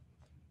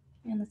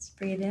 And let's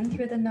breathe in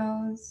through the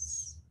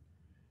nose.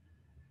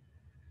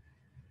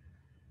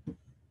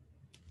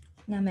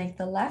 Now make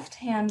the left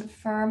hand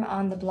firm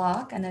on the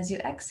block, and as you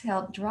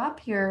exhale,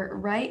 drop your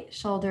right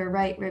shoulder,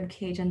 right rib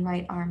cage, and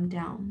right arm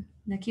down.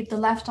 Now keep the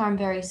left arm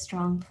very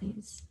strong,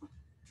 please.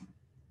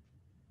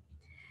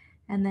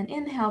 And then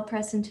inhale,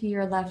 press into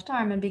your left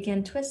arm and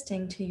begin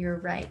twisting to your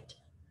right.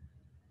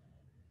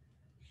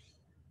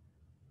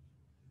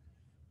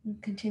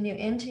 And continue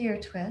into your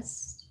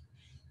twist.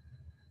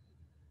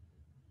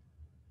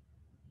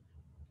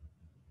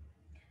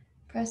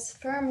 Press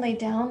firmly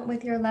down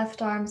with your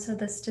left arm so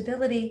the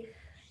stability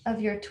of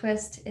your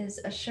twist is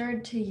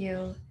assured to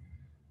you,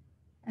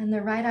 and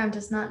the right arm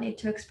does not need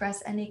to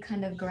express any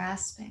kind of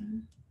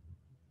grasping.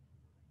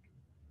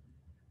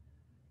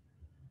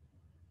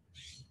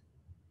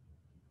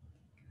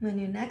 When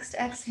you next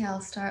exhale,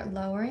 start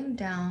lowering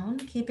down,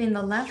 keeping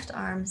the left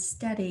arm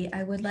steady.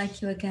 I would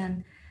like you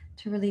again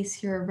to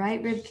release your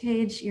right rib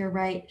cage, your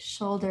right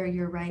shoulder,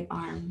 your right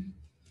arm.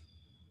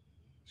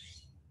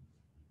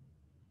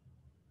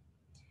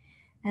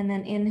 And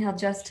then inhale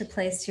just to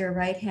place your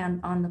right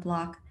hand on the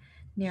block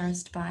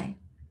nearest by.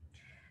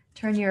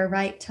 Turn your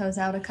right toes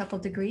out a couple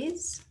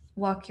degrees.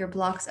 Walk your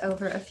blocks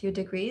over a few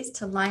degrees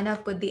to line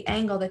up with the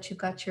angle that you've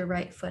got your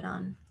right foot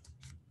on.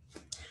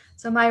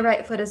 So my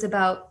right foot is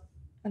about,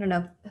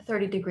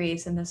 30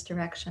 degrees in this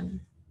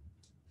direction.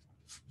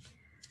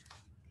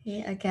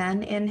 Okay,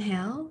 again,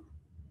 inhale.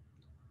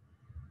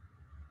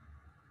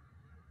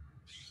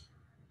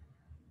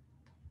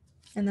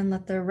 And then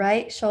let the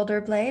right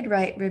shoulder blade,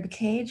 right rib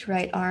cage,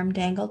 right arm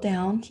dangle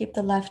down. Keep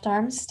the left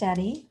arm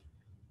steady.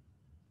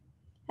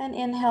 And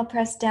inhale,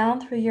 press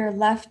down through your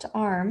left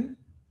arm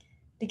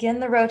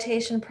Begin the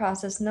rotation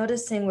process,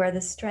 noticing where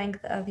the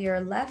strength of your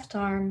left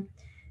arm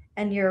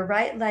and your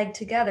right leg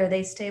together,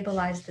 they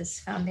stabilize this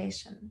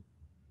foundation.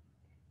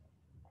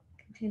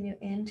 Continue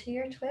into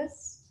your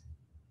twist.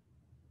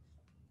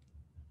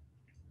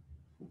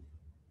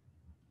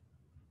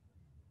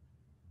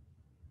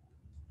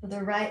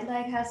 The right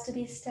leg has to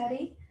be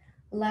steady,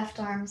 left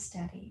arm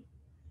steady.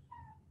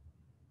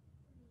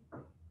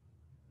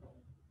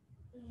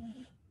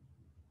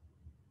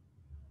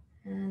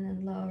 And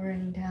then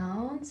lowering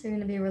down. So you're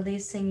going to be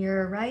releasing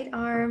your right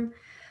arm,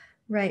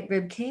 right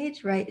rib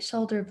cage, right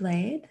shoulder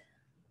blade.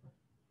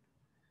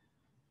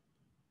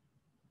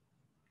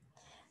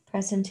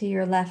 Press into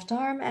your left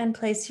arm and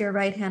place your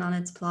right hand on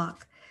its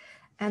block.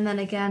 And then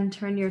again,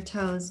 turn your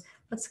toes.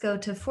 Let's go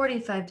to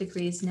 45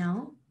 degrees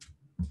now.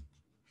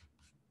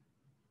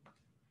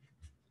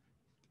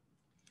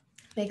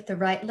 Make the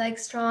right leg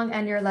strong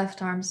and your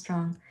left arm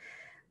strong.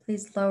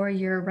 Please lower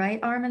your right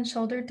arm and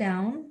shoulder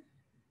down.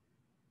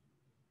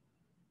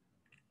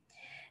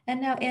 And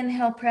now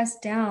inhale, press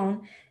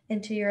down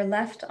into your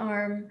left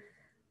arm,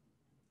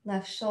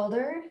 left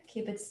shoulder.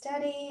 Keep it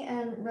steady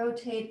and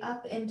rotate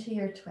up into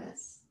your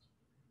twist.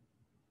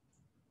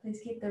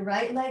 Please keep the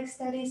right leg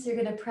steady. So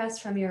you're going to press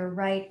from your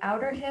right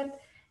outer hip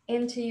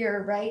into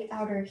your right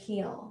outer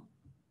heel.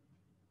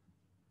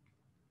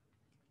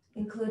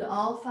 Include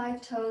all 5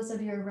 toes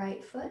of your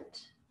right foot.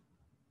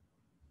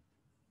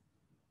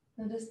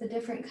 Notice the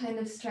different kind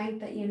of strength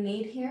that you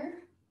need here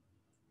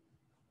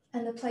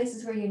and the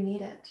places where you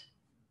need it.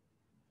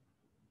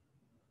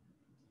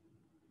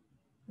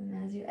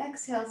 And as you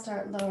exhale,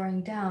 start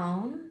lowering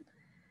down.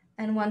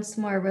 And once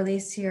more,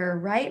 release your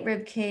right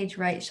rib cage,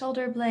 right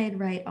shoulder blade,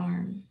 right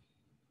arm.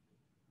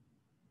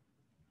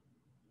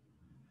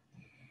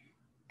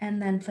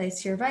 And then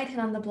place your right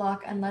hand on the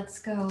block and let's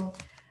go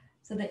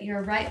so that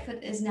your right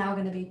foot is now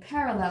going to be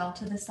parallel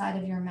to the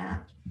side of your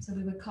mat. So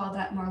we would call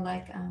that more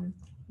like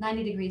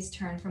 90 degrees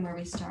turn from where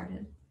we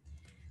started.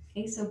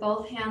 Okay, so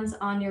both hands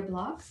on your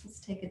blocks. Let's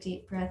take a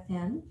deep breath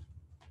in.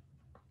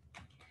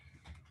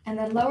 And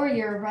then lower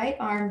your right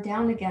arm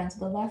down again.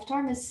 So the left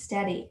arm is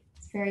steady.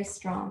 It's very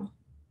strong.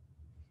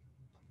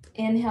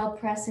 Inhale,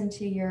 press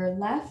into your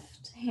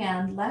left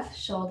hand, left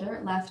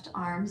shoulder, left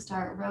arm.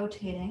 Start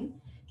rotating.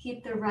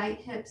 Keep the right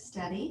hip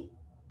steady.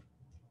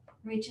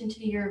 Reach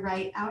into your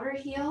right outer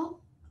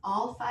heel,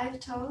 all 5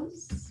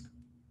 toes.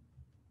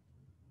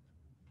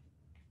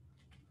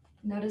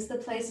 Notice the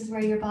places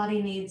where your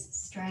body needs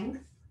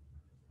strength.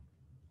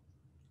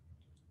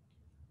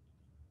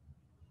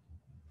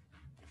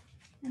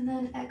 And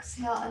then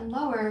exhale and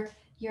lower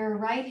your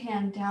right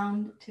hand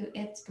down to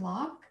its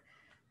block.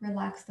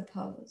 Relax the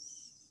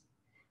pose.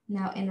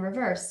 Now in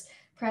reverse,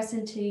 press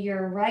into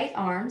your right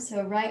arm.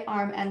 So right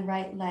arm and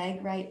right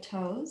leg, right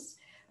toes.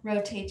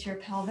 Rotate your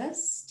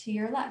pelvis to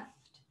your left.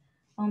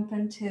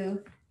 Open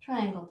to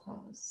triangle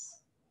pose.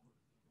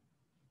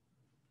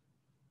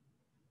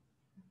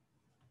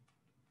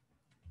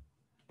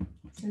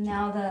 So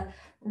now the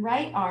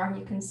right arm,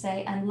 you can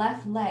say, and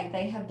left leg,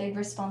 they have big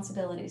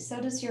responsibilities. So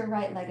does your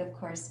right leg, of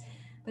course.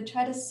 But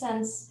try to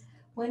sense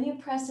when you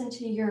press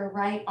into your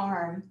right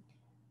arm,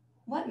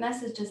 what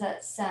message does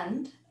that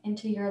send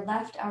into your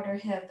left outer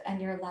hip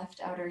and your left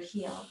outer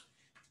heel?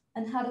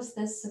 And how does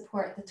this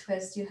support the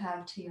twist you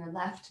have to your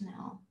left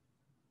now?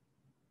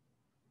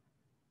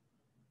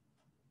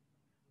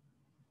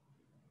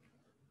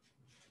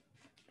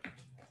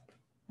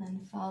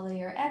 And follow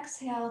your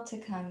exhale to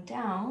come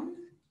down.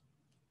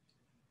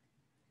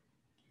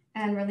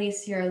 And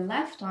release your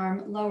left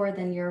arm lower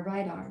than your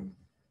right arm.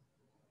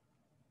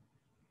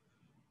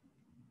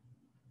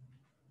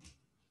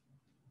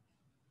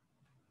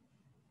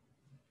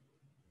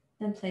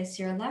 Then place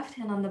your left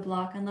hand on the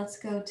block and let's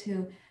go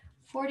to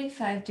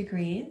 45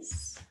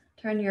 degrees.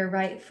 Turn your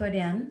right foot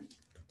in.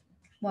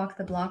 Walk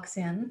the blocks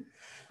in.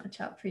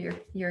 Watch out for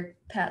your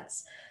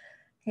pets.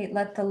 Okay,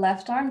 let the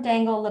left arm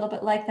dangle a little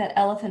bit like that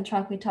elephant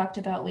trunk we talked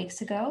about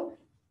weeks ago.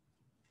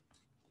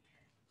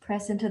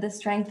 Press into the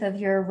strength of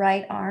your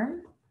right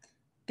arm.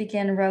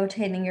 Begin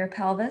rotating your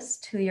pelvis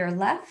to your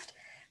left.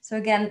 So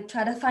again,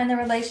 try to find the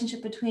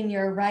relationship between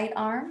your right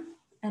arm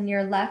and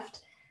your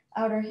left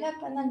outer hip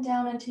and then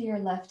down into your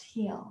left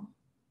heel.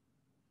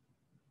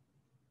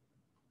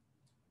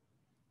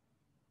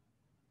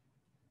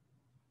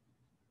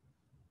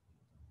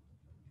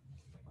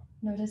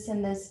 Notice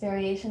in this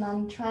variation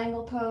on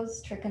triangle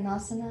pose,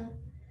 trikonasana,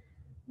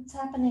 what's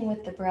happening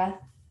with the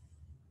breath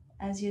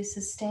as you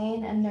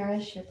sustain and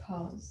nourish your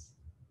pose.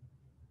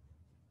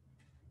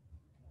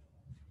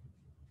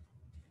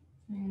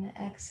 You're going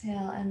to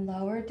exhale and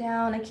lower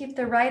down and keep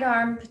the right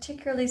arm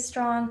particularly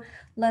strong.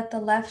 Let the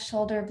left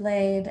shoulder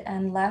blade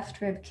and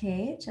left rib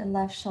cage and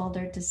left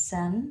shoulder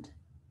descend.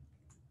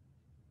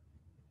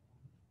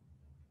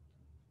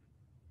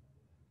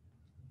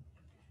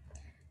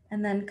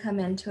 And then come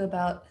into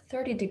about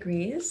 30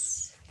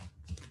 degrees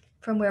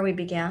from where we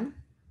began.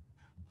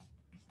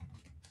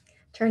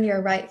 Turn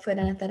your right foot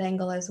in at that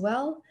angle as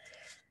well.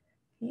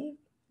 Okay.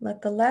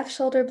 Let the left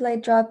shoulder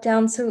blade drop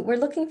down. So we're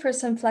looking for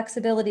some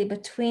flexibility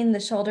between the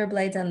shoulder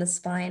blades and the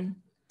spine.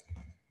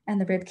 and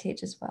the rib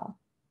cage as well.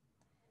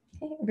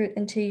 Okay, root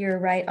into your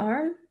right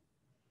arm.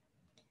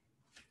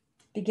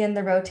 Begin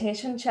the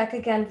rotation. Check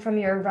again from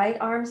your right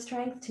arm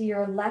strength to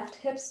your left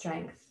hip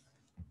strength.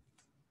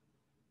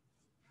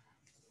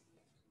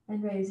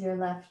 And raise your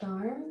left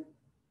arm.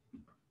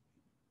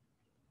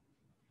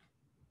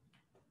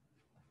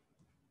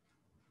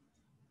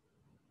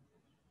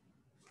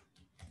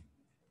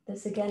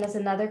 This again is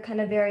another kind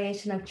of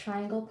variation of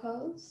triangle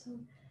pose. So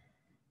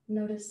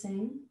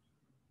noticing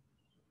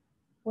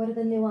what are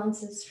the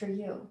nuances for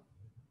you.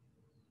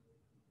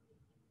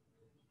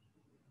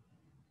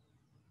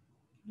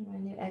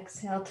 When you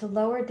exhale to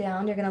lower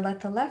down, you're going to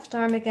let the left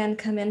arm again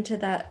come into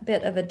that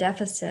bit of a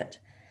deficit.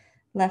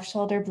 Left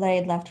shoulder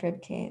blade, left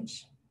rib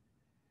cage.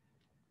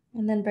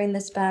 And then bring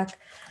this back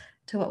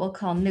to what we'll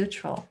call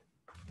neutral.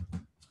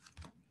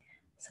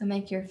 So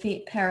make your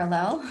feet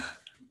parallel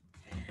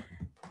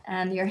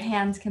and your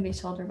hands can be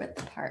shoulder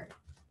width apart.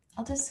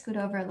 I'll just scoot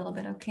over a little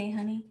bit, okay,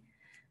 honey?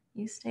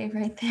 You stay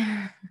right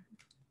there.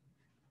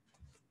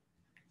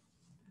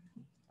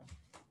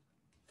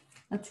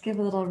 Let's give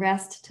a little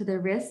rest to the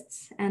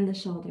wrists and the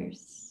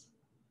shoulders.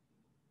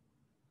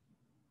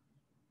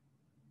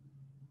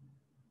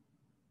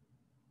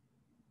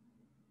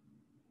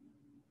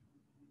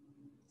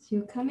 So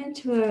you come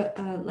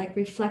into a like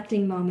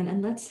reflecting moment,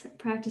 and let's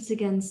practice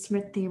again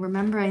Smriti,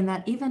 remembering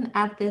that even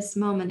at this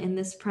moment in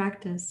this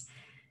practice,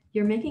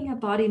 you're making a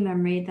body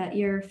memory that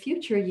your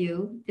future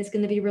you is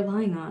going to be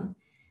relying on.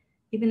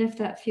 Even if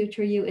that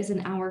future you is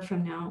an hour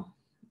from now,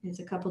 is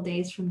a couple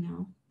days from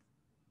now,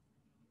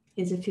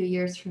 is a few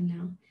years from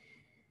now.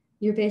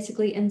 You're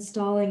basically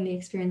installing the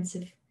experience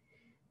of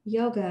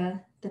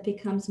yoga that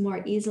becomes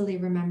more easily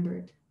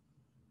remembered.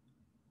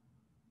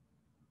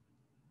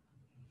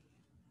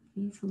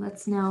 So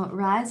let's now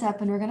rise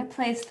up, and we're going to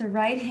place the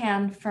right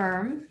hand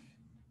firm.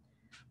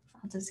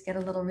 I'll just get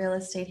a little real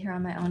estate here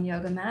on my own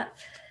yoga mat.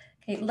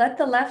 Okay, let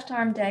the left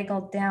arm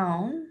dangle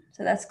down.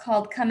 So that's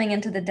called coming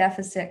into the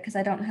deficit, because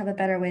I don't have a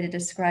better way to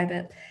describe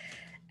it.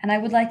 And I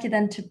would like you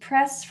then to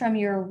press from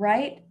your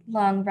right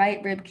lung,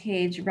 right rib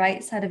cage,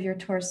 right side of your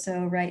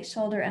torso, right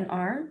shoulder and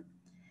arm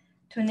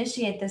to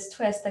initiate this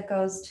twist that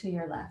goes to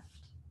your left.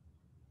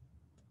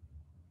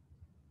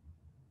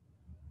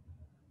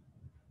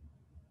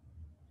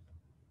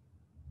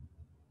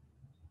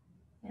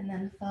 And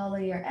then follow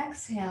your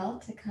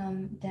exhale to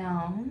come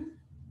down.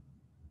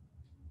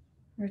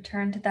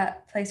 Return to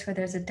that place where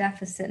there's a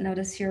deficit.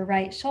 Notice your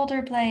right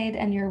shoulder blade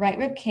and your right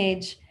rib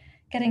cage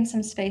getting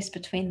some space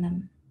between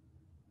them.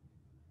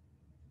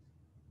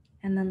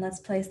 And then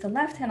let's place the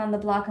left hand on the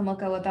block, and we'll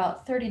go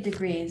about 30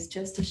 degrees,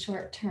 just a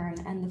short turn.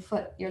 And the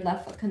foot, your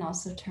left foot can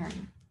also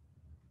turn.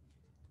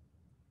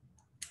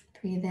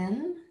 Breathe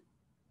in.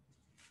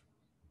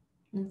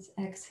 Let's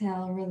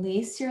exhale,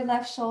 release your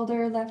left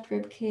shoulder, left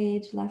rib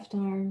cage, left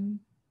arm.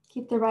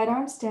 Keep the right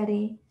arm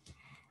steady.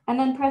 And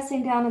then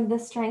pressing down into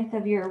the strength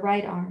of your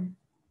right arm.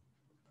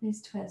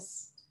 Please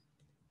twist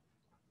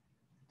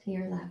to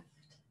your left.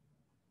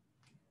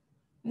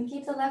 And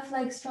keep the left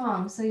leg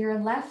strong. So your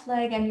left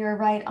leg and your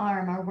right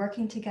arm are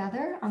working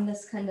together on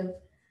this kind of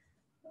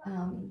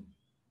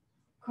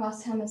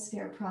cross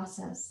hemisphere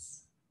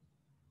process.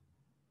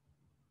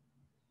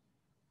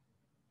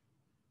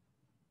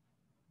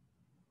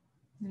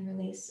 And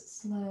release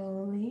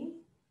slowly.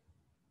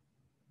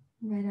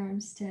 Right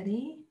arm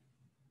steady.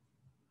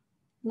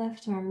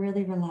 Left arm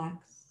really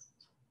relaxed.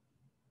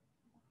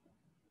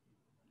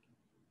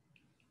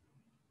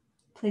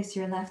 Place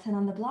your left hand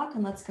on the block,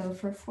 and let's go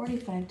for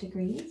 45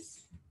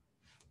 degrees.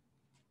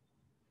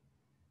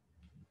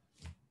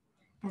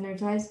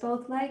 Energize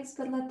both legs,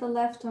 but let the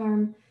left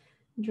arm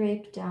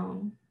drape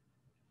down.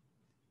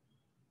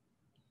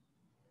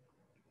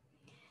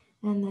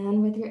 And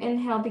then with your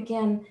inhale,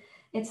 begin.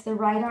 It's the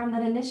right arm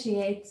that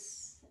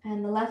initiates,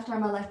 and the left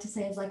arm, I like to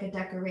say, is like a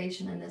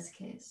decoration in this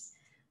case.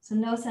 So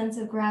no sense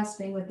of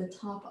grasping with the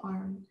top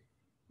arm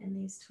in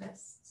these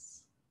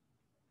twists.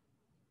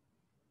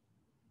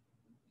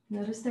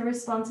 Notice the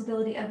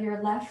responsibility of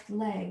your left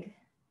leg,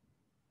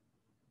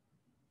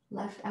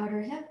 left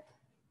outer hip.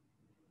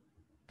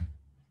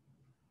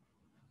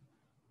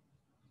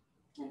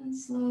 And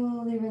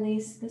slowly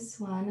release this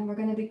one. And we're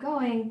going to be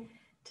going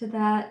to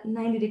that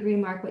 90-degree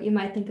mark, what you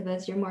might think of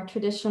as your more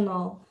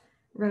traditional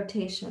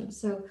rotation.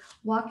 So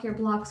walk your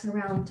blocks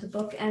around to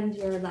bookend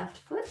your left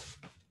foot.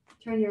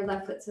 Turn your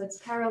left foot so it's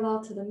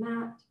parallel to the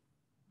mat.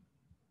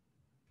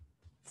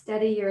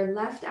 Steady your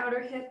left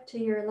outer hip to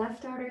your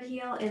left outer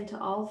heel into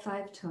all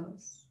 5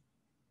 toes.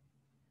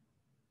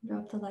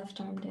 Drop the left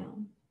arm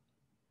down.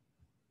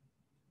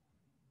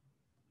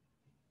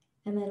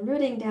 And then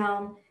rooting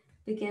down,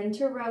 begin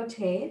to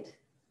rotate.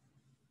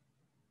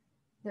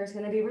 There's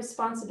going to be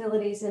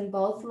responsibilities in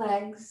both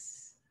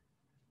legs,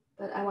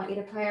 but I want you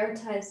to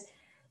prioritize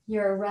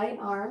your right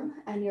arm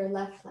and your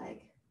left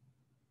leg.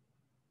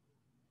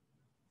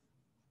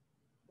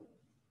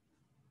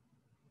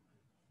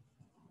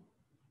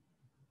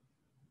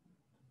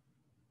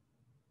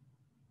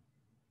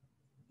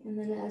 And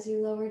then as you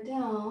lower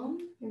down,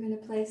 you're going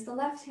to place the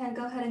left hand,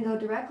 go ahead and go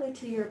directly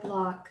to your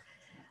block.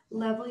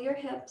 Level your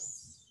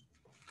hips.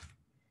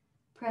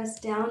 Press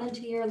down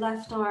into your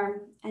left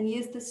arm and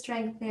use the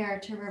strength there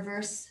to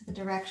reverse the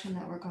direction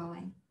that we're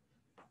going.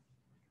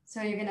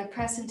 So you're going to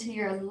press into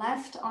your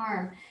left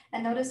arm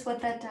and notice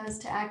what that does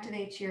to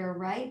activate your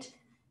right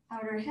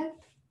outer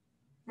hip.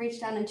 Reach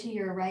down into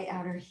your right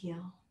outer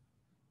heel.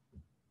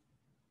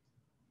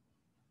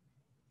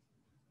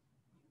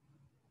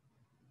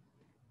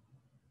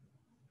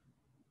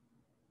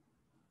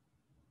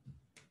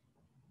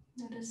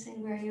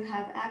 Noticing where you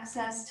have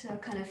access to a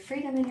kind of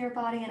freedom in your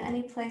body and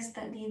any place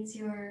that needs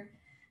your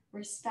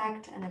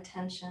respect and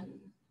attention.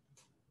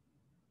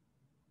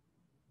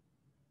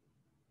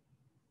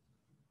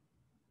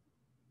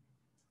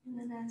 And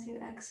then as you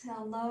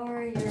exhale,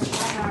 lower your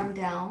right arm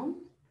down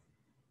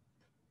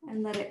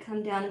and let it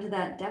come down into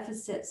that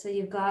deficit. So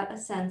you've got a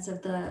sense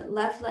of the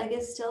left leg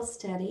is still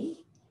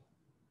steady.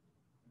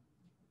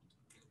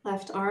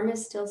 Left arm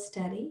is still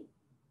steady.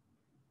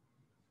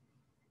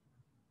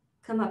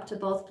 Come up to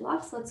both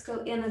blocks. Let's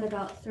go in at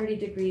about 30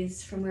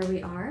 degrees from where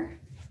we are.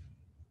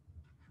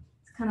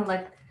 It's kind of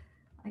like,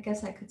 I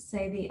guess I could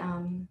say the,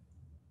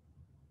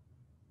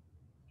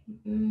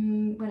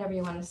 whatever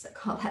you want to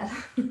call that.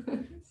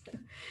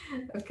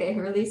 Okay,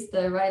 release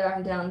the right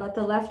arm down. Let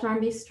the left arm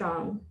be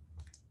strong.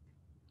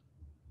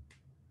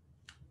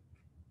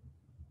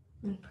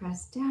 And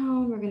press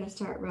down. We're going to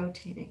start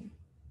rotating.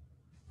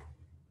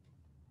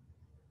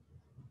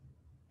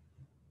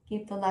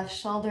 Keep the left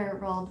shoulder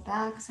rolled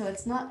back so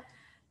it's not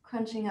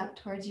crunching up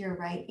towards your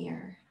right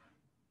ear.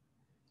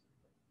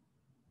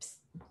 Psst.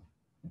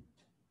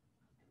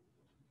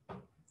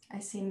 I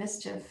see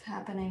mischief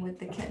happening with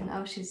the kitten.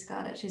 Oh, she's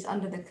got it. She's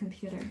under the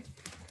computer.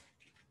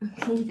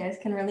 Okay, you guys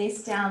can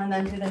release down and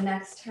then do the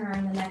next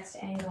turn, the next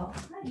angle.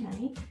 Hi,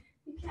 honey.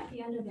 You can't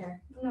be under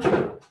there.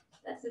 No,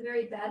 that's a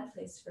very bad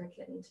place for a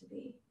kitten to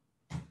be.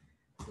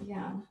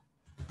 Yeah.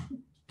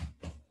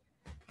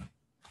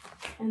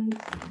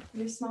 And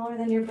you're smaller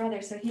than your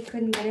brother, so he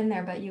couldn't get in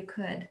there, but you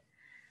could.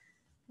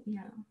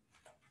 Yeah.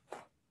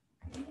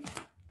 Okay.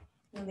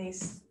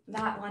 Release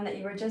that one that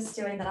you were just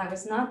doing that I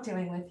was not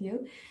doing with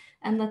you.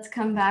 And let's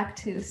come back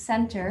to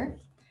center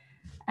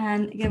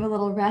and give a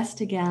little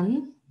rest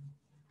again.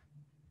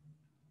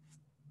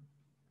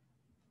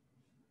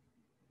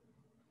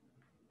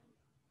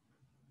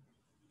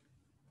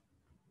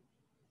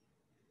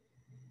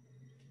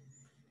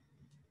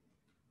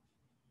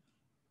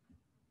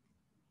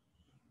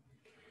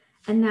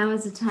 And now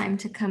is the time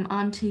to come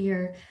onto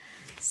your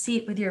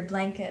seat with your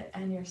blanket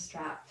and your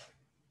strap.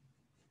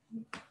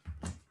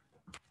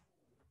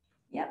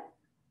 Yep,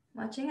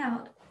 watching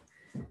out.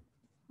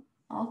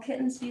 All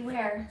kittens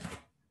beware.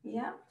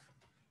 Yep.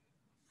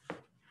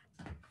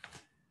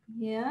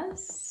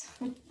 Yes.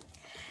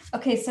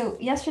 Okay, so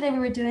yesterday we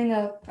were doing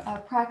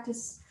a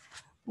practice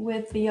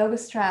with the yoga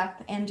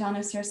strap in janu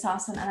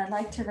sirsasana, and I'd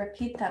like to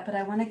repeat that, but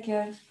I want to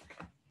give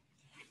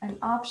an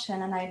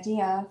option, an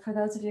idea for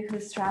those of you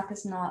whose strap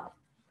is not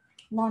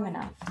long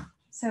enough.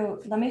 So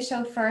let me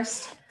show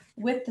first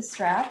with the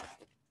strap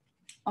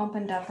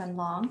opened up and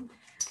long.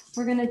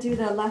 We're going to do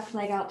the left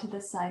leg out to the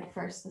side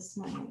first this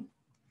morning.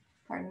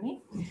 Pardon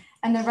me.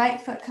 And the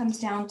right foot comes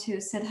down to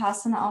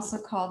sirsasana, also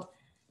called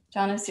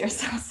janu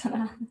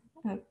sirsasana.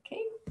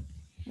 Okay.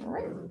 All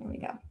right, here we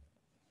go.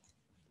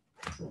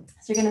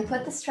 So you're going to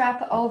put the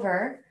strap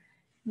over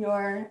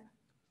your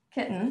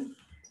kitten.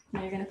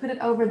 Now you're going to put it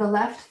over the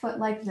left foot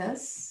like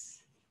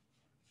this.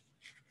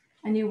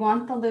 And you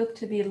want the loop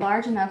to be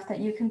large enough that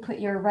you can put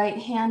your right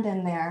hand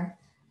in there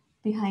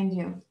behind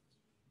you.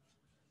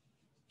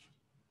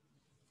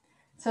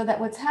 So that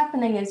what's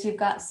happening is you've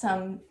got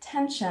some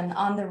tension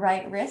on the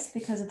right wrist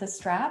because of the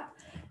strap.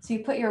 So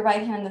you put your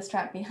right hand in the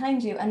strap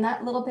behind you, and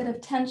that little bit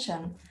of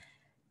tension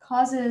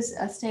causes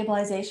a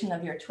stabilization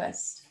of your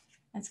twist.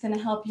 It's going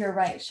to help your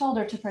right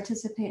shoulder to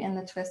participate in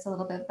the twist a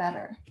little bit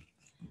better.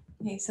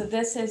 Okay, so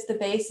this is the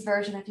base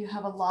version if you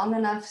have a long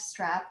enough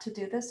strap to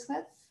do this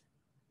with.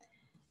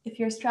 If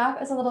your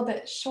strap is a little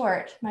bit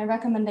short, my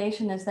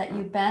recommendation is that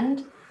you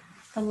bend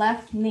the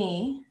left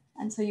knee,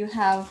 and so you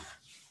have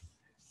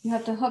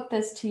to hook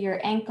this to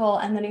your ankle,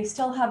 and then you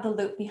still have the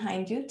loop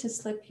behind you to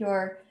slip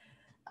your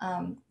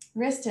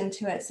wrist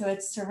into it so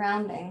it's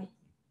surrounding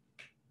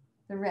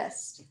the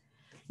wrist.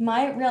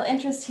 My real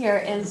interest here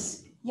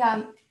is,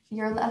 yeah,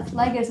 your left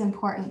leg is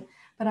important,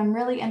 but I'm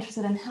really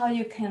interested in how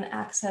you can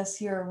access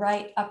your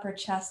right upper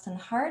chest and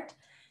heart,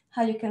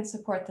 how you can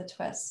support the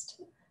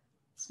twist.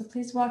 So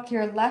please walk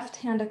your left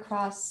hand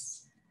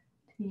across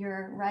to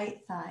your right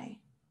thigh.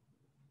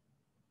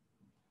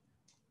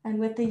 And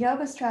with the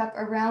yoga strap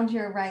around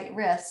your right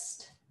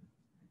wrist,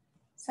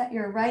 set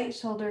your right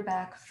shoulder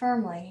back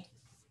firmly,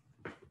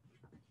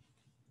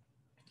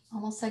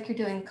 almost like you're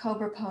doing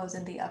cobra pose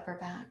in the upper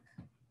back.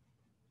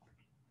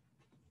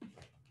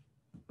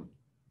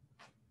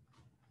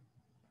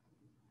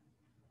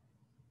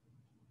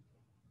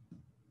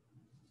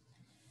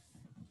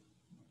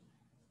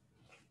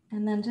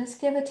 And then just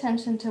give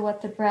attention to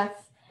what the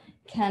breath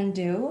can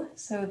do.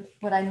 So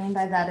what I mean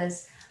by that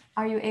is,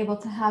 are you able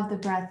to have the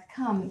breath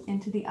come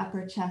into the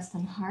upper chest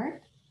and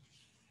heart?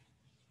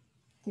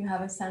 Do you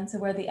have a sense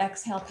of where the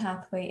exhale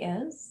pathway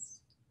is?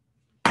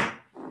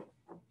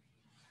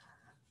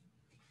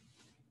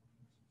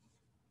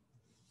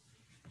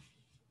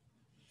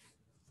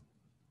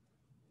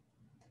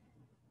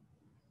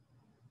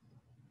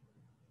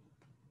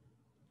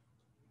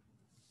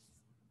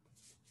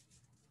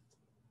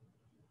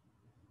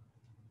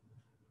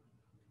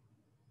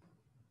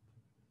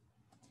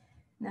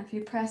 Now, if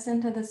you press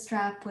into the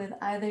strap with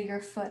either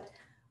your foot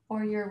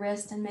or your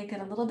wrist and make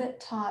it a little bit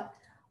taut,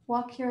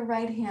 walk your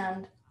right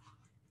hand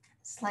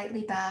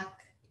slightly back,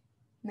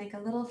 make a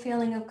little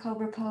feeling of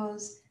cobra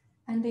pose,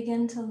 and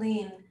begin to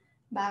lean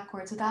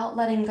backwards without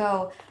letting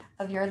go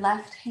of your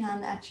left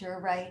hand at your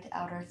right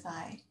outer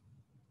thigh.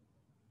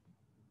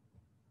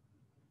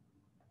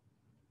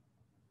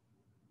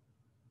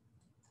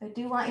 So I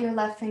do want your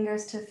left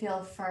fingers to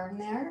feel firm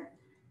there,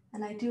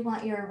 and I do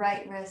want your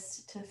right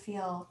wrist to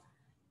feel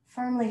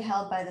firmly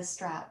held by the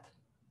strap.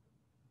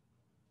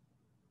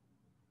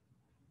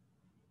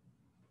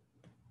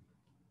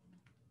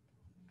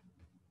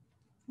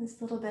 This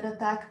little bit of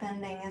back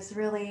bending is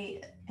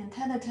really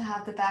intended to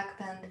have the back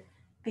bend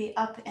be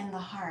up in the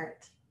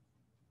heart.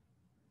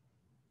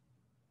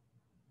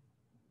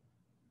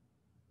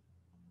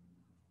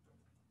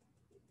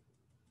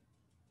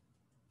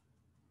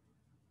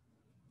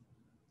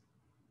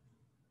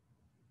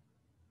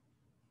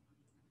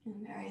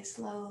 And very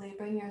slowly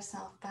bring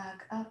yourself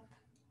back up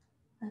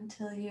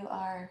until you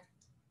are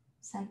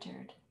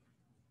centered.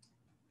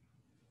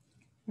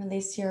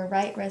 Release your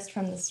right wrist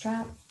from the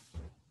strap.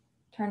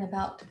 Turn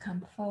about to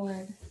come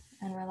forward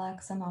and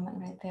relax a moment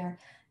right there.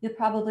 You'll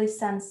probably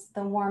sense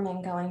the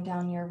warming going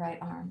down your right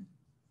arm.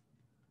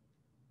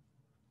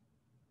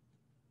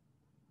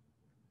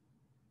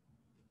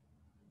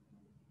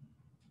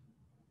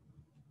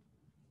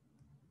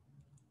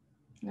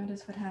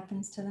 Notice what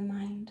happens to the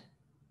mind.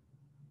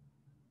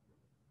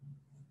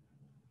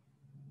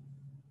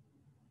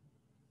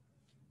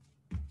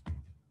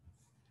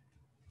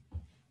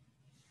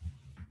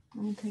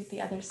 I'm going to take the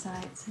other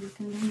side so you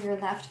can bring your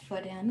left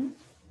foot in,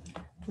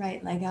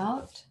 right leg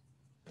out.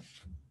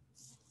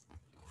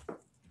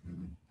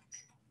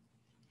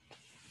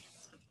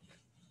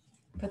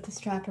 Put the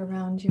strap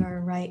around your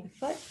right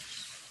foot.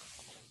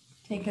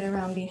 Take it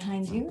around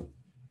behind you.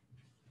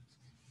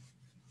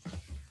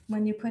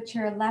 When you put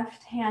your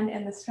left hand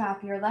in the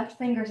strap, your left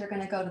fingers are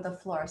going to go to the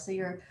floor. So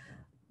your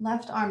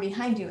left arm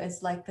behind you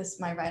is like this.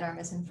 My right arm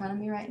is in front of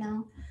me right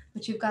now,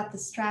 but you've got the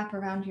strap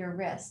around your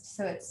wrist.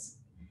 So it's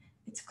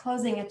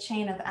closing a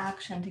chain of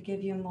action to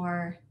give you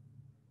more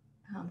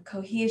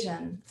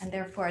cohesion and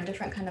therefore a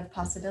different kind of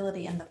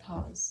possibility in the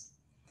pose.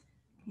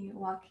 You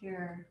walk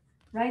your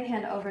right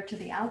hand over to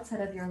the outside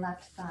of your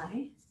left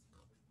thigh,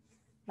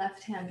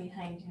 left hand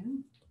behind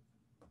you.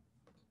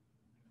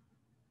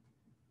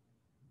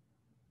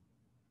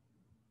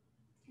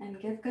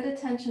 And give good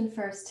attention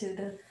first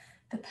to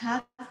the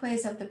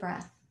pathways of the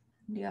breath.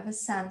 Do you have a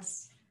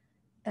sense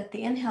that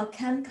the inhale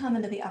can come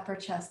into the upper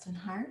chest and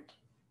heart?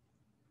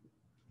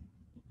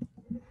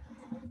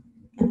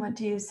 And what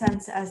do you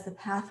sense as the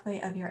pathway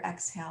of your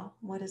exhale?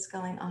 What is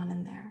going on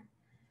in there?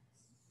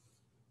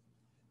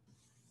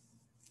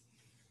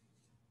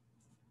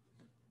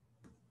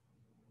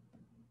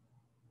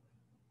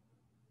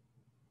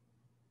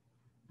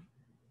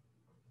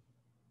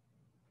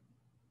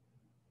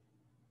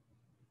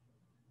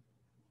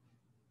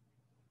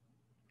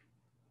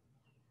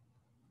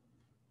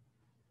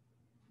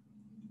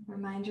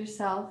 Remind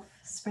yourself,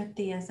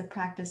 Smriti is a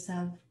practice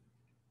of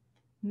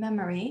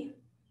memory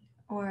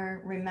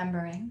or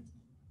remembering,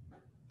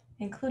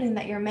 including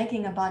that you're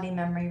making a body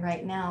memory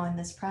right now in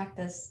this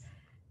practice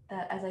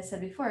that, as I said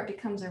before, it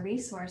becomes a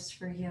resource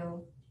for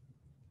you.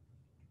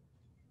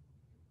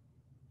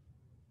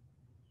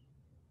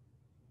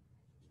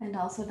 And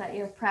also that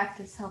your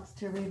practice helps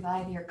to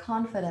revive your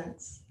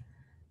confidence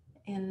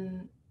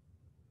in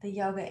the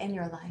yoga in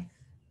your life.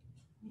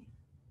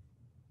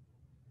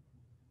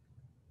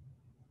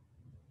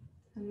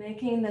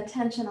 Making the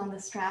tension on the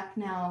strap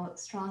now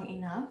strong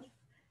enough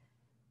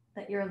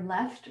that your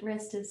left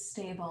wrist is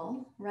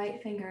stable,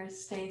 right fingers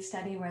stay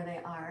steady where they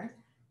are,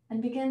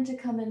 and begin to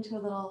come into a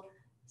little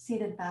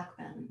seated back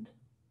bend.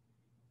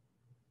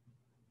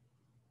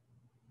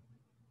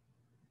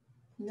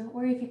 Don't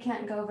worry if you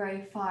can't go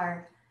very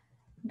far.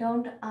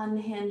 Don't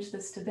unhinge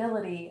the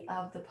stability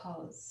of the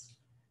pose.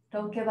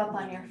 Don't give up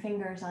on your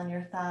fingers on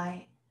your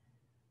thigh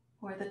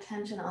or the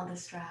tension on the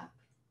strap.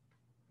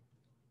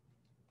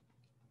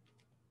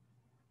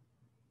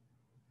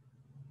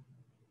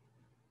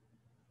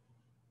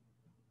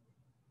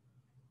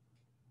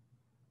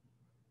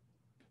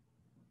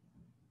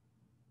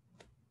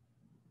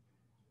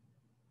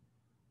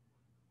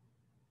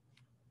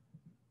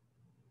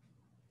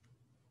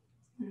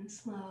 And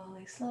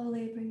slowly,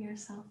 slowly bring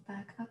yourself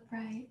back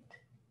upright.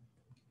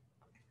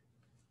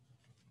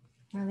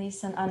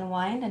 Release and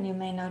unwind, and you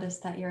may notice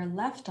that your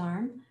left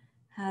arm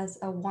has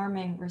a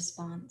warming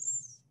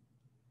response.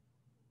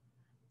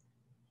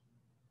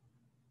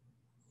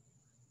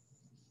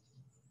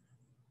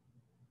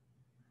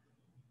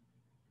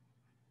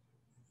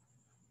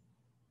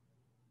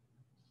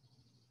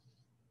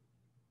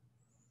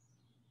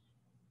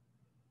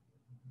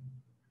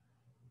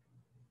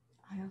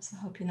 I also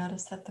hope you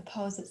notice that the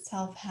pose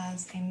itself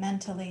has a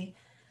mentally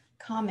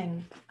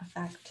calming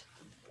effect.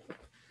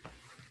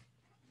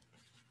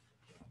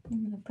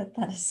 I'm going to put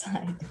that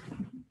aside.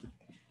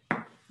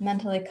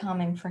 Mentally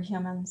calming for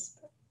humans.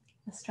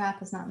 The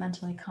strap is not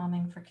mentally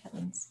calming for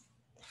kittens.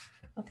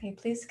 Okay,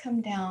 please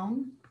come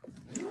down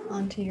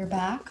onto your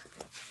back.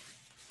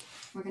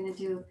 We're going to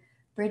do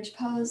bridge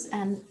pose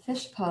and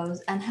fish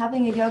pose. And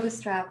having a yoga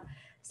strap,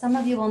 some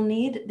of you will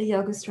need the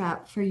yoga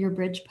strap for your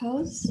bridge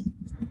pose,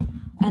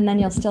 and then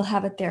you'll still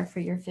have it there for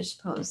your fish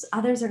pose.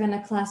 Others are going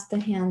to clasp the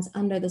hands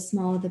under the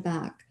small of the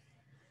back.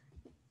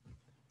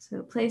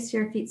 So place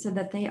your feet so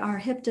that they are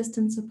hip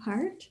distance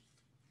apart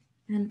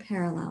and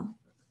parallel.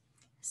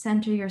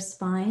 Center your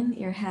spine,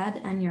 your head,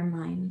 and your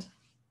mind.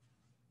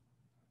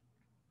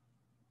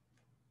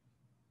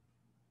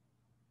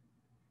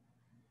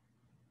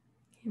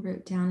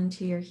 Root down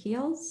into your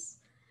heels,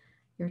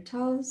 your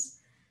toes.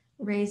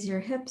 Raise your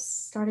hips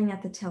starting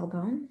at the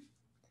tailbone.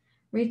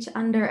 Reach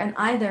under and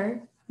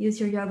either use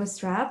your yoga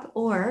strap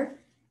or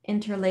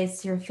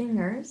interlace your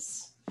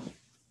fingers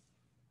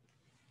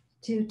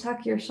to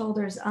tuck your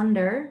shoulders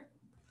under.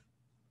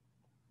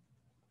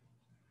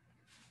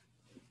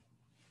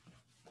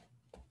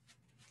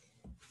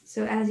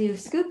 So as you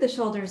scoop the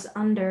shoulders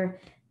under,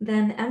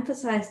 then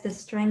emphasize the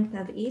strength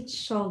of each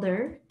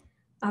shoulder,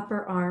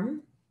 upper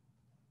arm,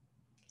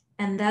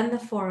 and then the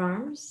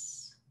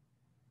forearms,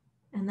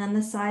 and then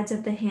the sides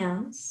of the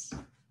hands,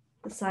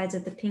 the sides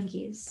of the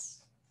pinkies,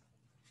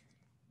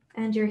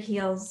 and your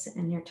heels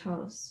and your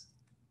toes.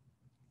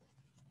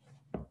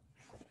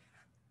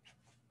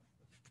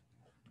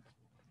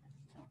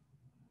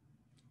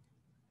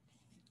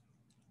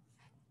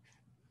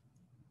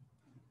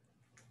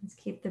 Let's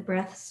keep the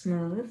breath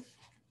smooth,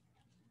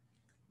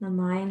 the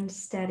mind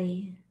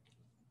steady.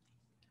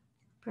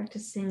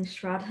 Practicing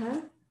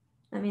Shraddha,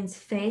 that means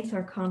faith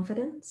or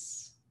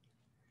confidence.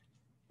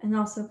 And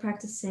also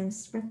practicing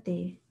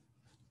Smriti,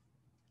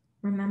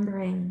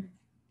 remembering.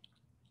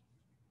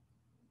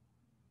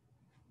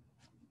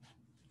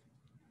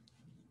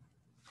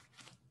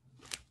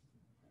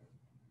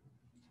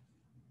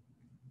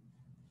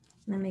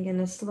 Then begin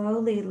to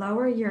slowly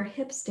lower your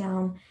hips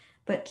down,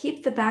 but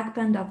keep the back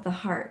bend of the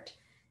heart.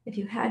 If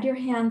you had your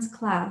hands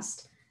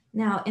clasped,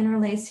 now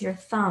interlace your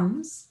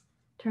thumbs,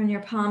 turn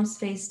your palms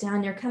face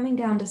down. You're coming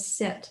down to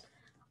sit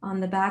on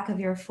the back of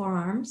your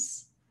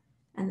forearms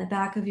and the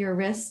back of your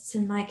wrists.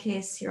 In my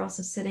case, you're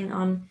also sitting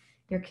on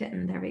your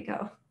kitten. There we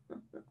go.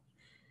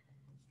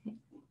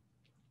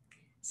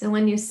 So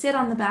when you sit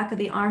on the back of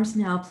the arms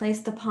now, place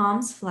the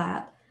palms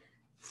flat,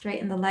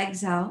 straighten the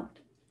legs out,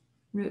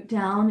 root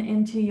down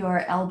into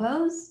your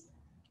elbows,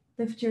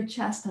 lift your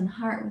chest and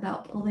heart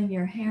without pulling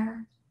your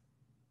hair,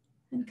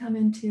 and come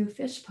into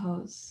fish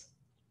pose.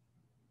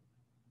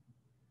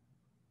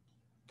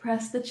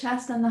 Press the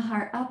chest and the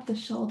heart up, the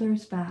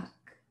shoulders back.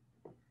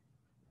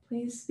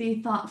 Please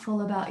be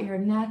thoughtful about your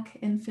neck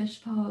in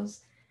fish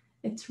pose.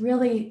 It's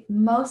really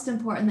most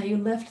important that you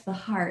lift the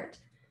heart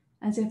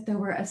as if there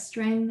were a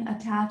string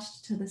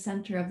attached to the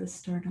center of the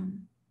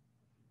sternum.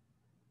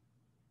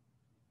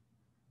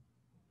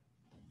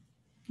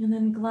 And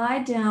then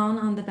glide down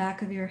on the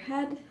back of your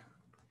head.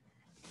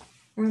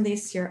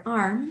 Release your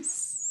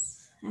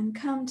arms and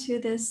come to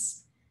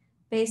this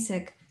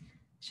basic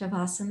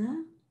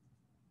savasana.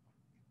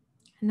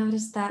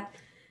 Notice that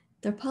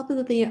there's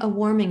probably a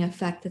warming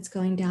effect that's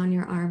going down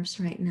your arms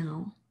right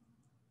now.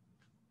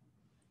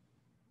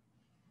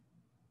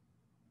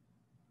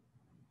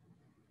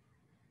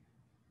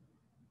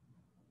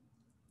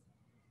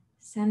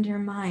 Send your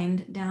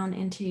mind down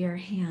into your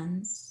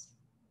hands,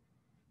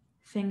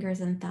 fingers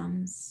and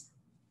thumbs.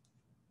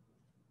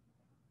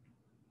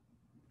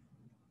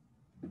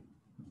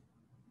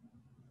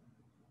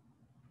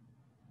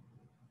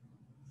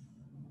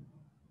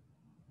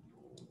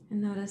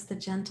 And notice the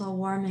gentle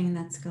warming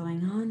that's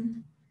going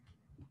on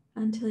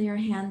until your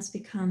hands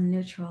become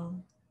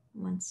neutral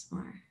once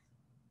more.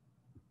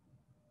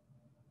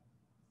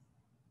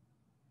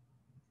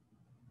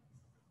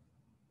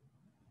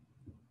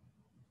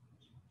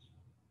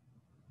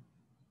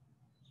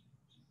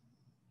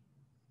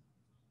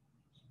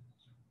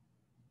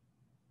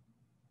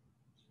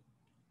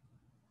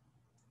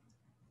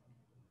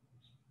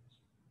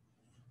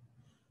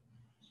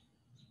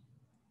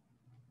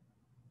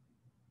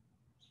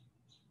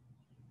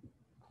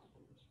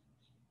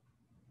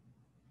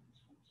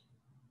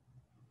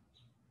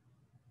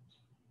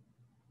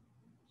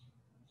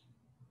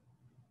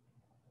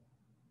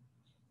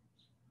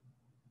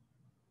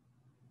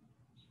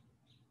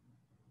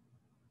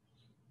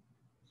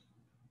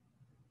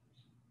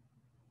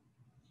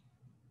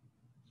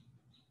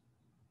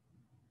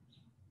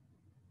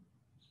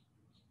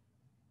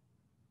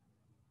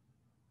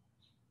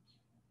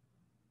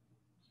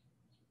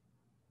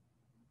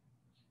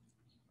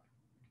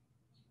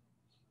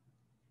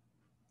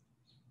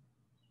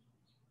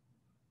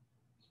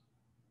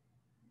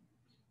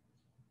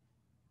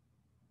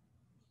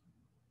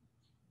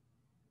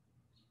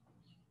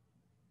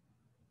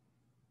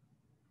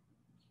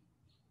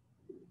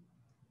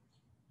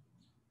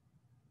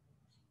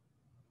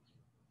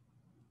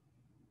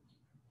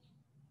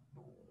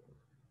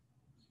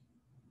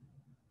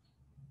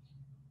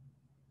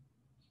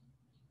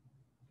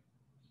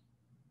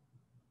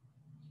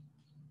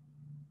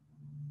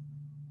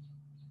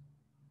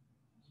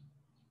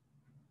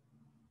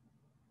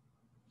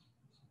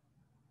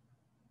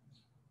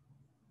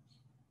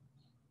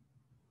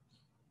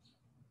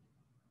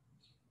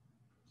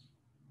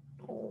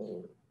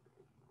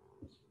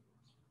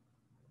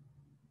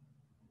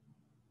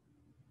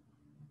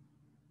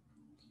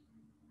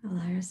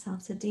 Allow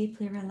yourself to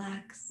deeply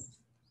relax.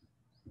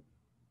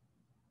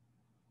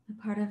 The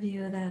part of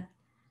you that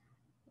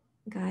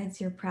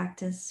guides your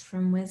practice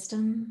from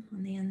wisdom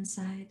on the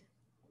inside,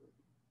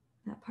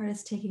 that part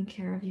is taking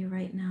care of you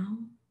right now.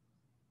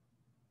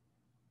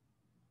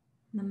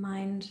 The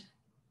mind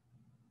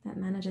that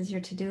manages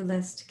your to-do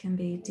list can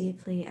be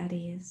deeply at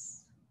ease.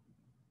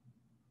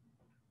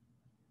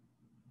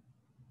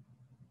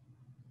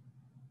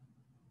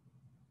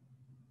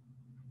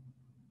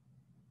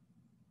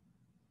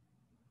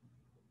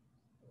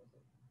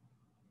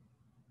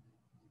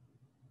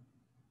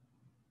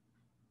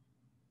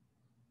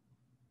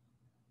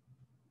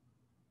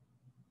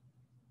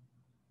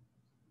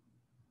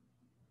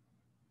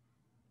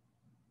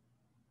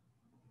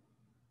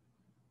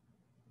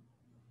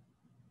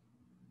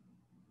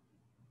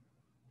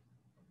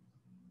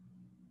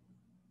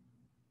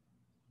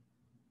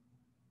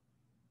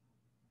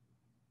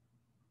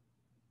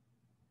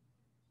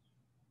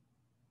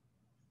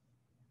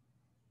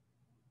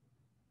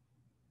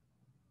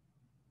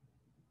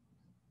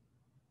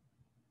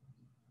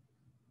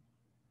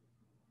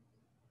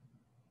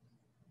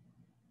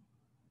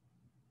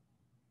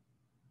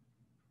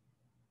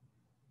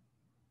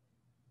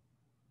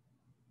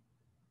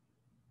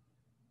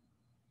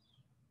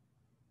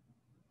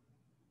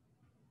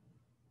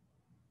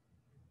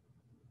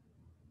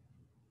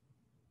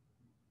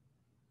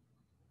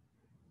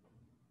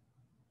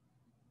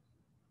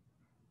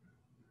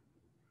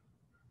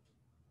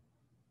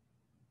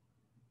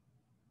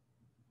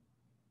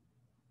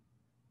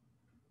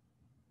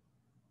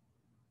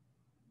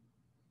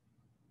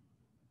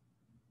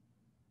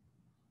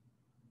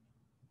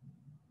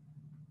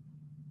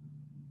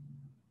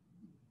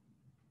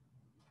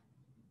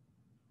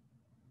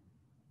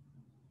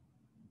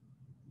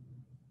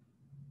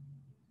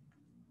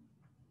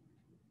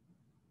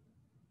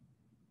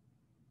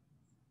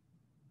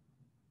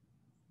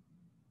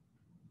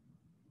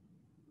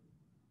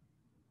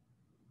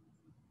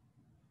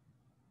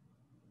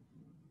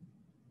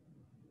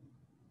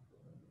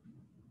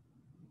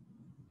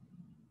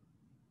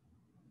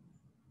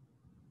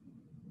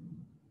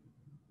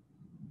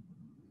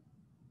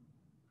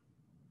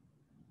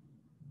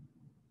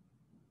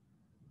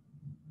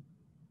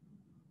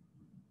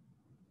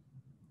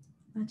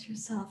 Let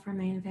yourself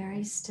remain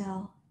very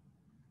still.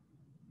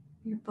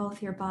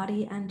 Both your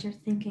body and your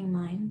thinking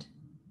mind.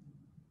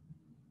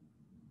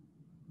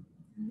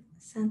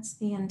 Sense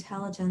the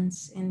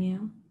intelligence in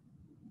you.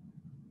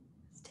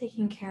 It's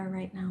taking care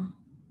right now.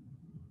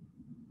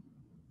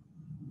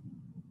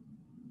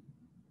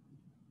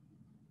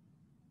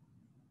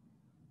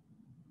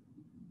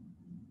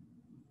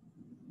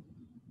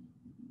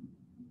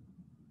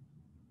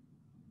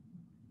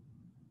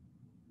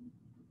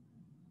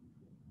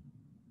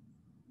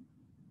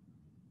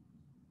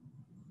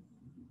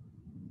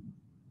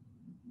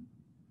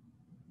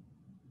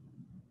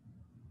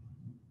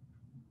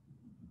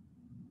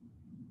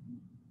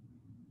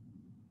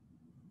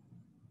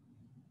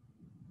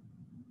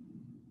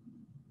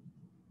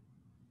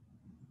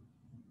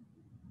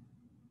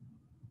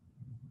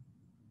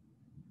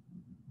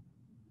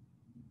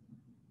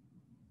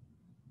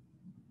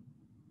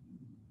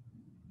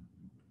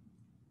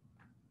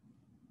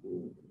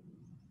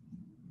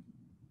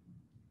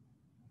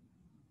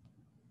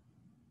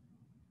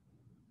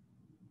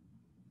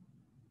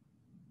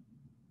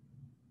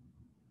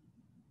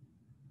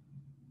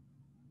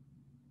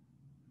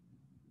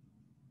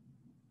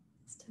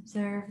 Just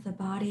observe the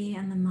body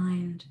and the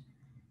mind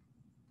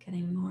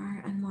getting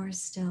more and more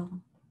still.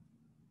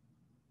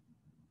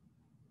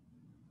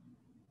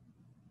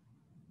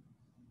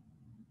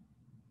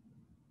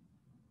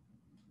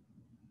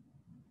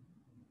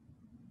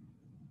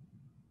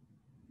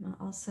 While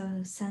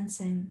also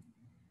sensing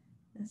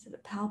this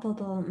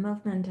palpable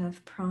movement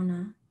of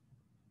prana.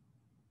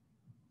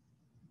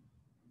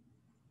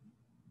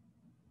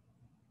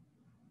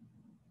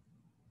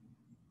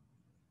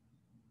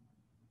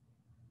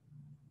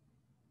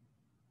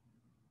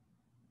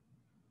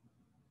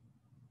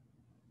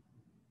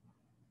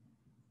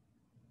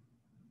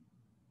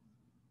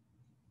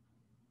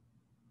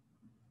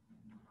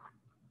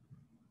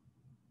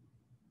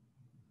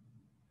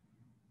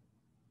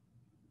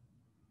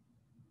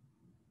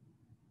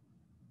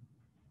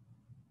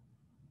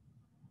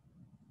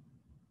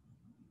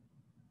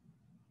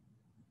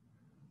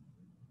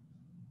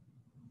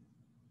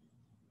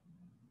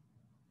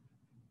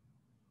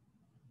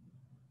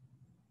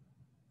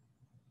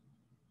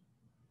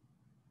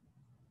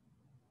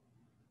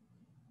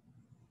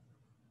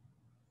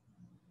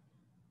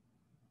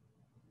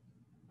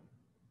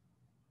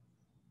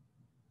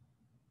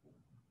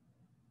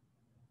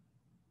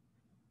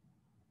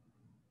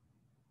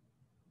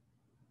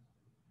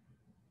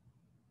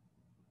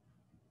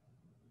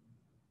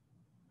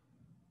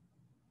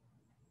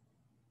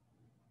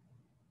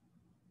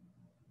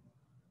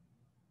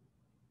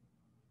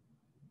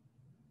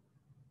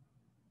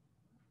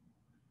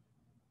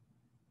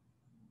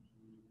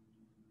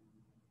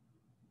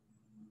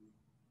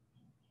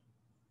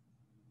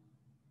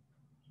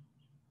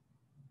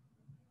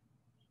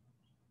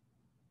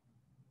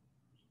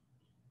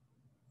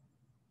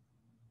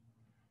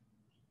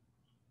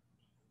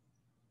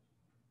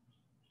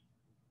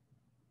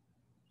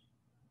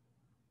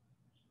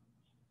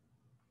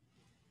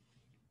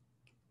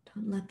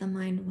 Don't let the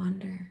mind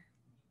wander.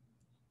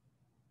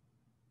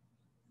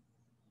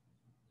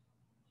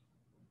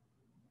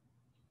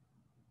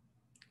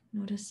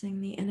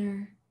 Noticing the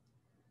inner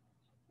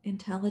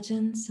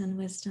intelligence and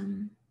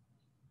wisdom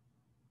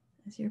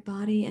as your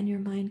body and your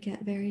mind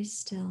get very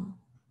still.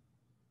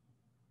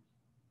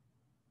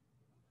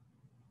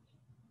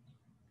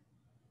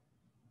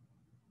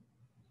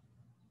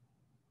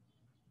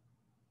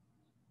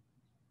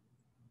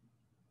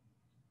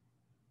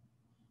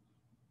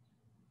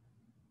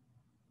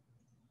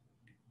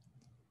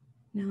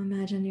 Now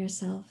imagine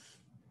yourself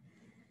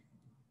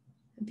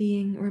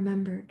being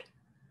remembered,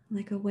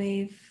 like a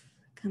wave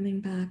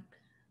coming back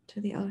to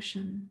the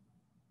ocean.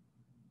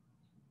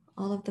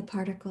 All of the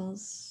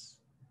particles,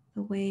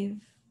 the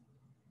wave,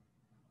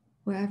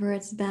 wherever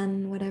it's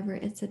been, whatever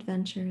its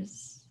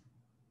adventures,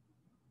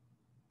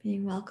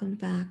 being welcomed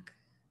back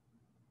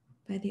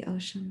by the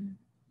ocean.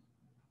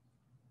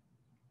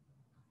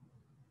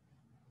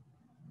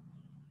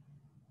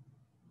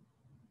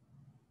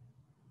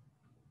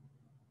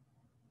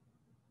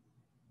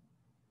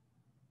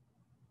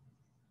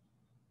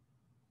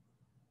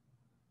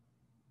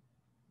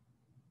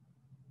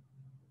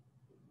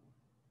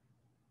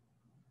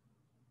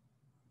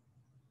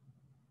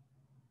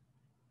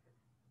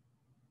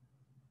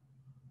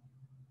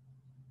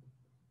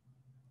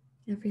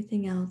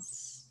 Everything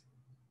else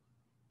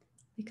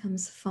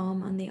becomes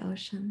foam on the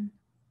ocean.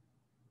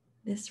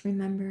 This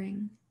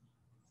remembering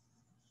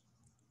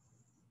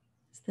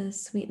is the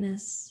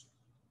sweetness,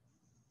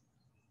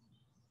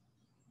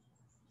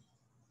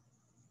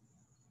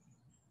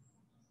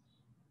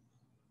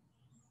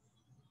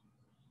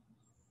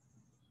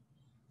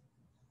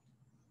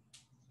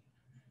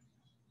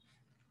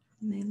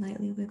 you may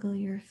lightly wiggle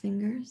your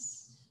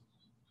fingers,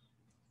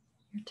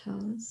 your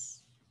toes.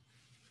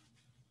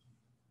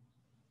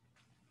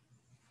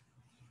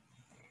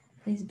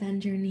 Please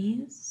bend your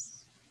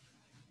knees.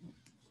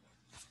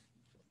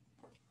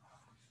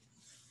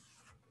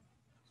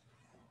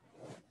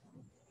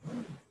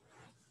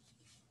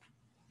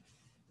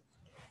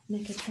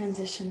 Make a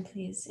transition,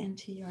 please,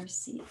 into your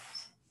seat.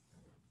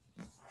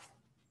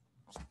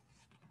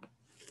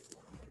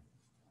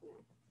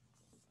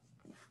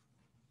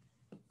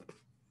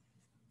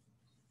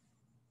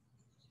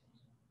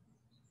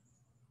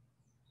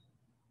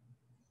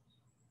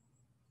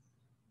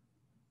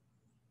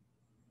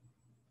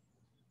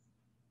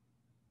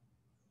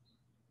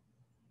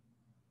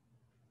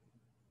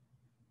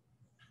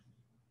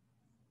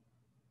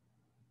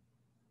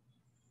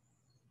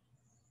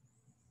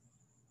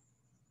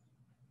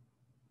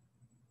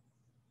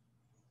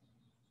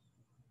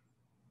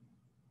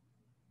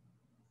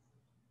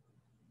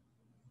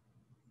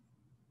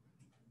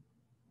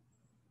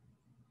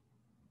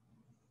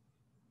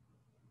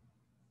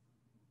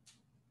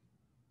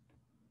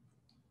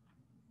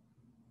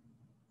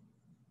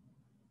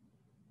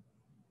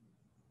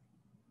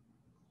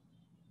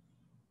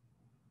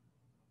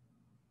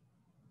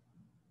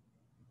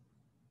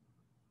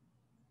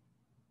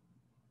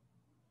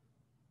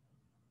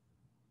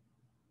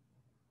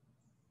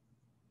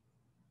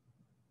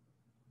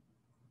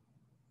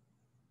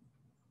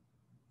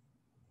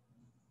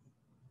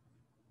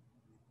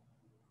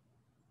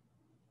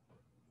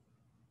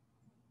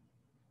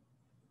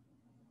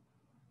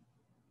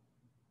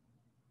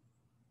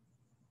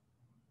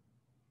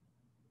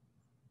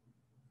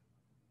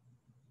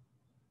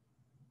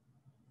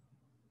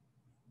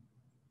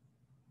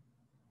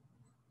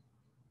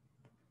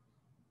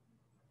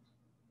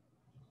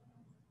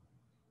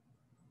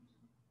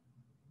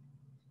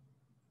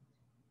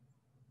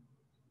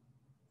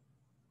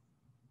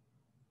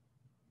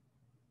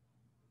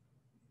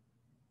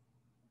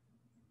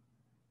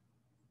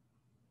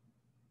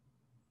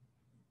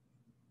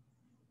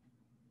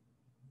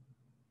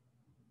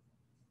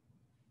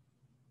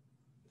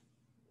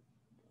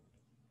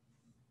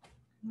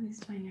 Always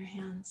join your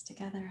hands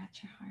together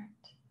at your heart.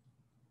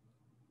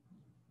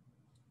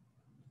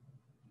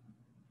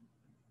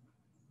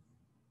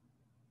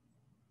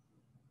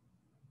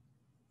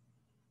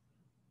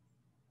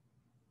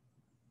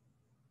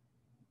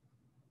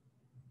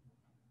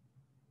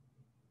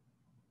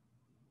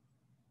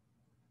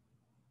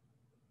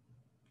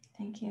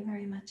 Thank you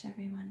very much,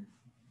 everyone.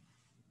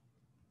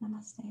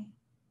 Namaste.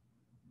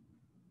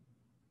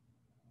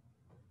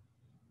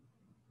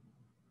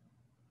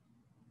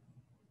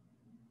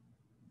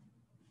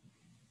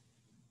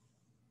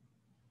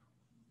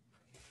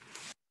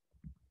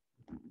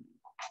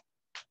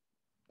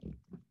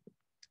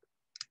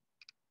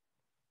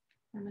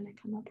 I'm going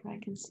to come up where I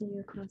can see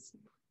you closer.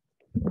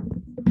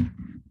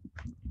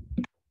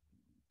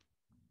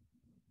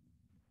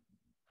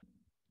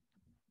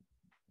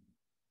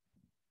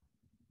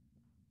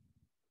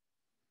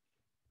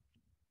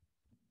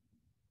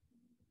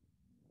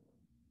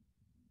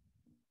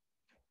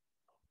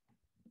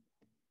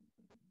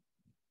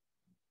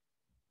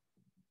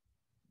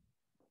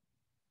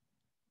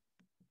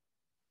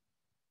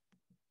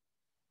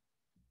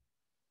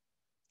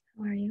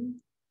 How are you?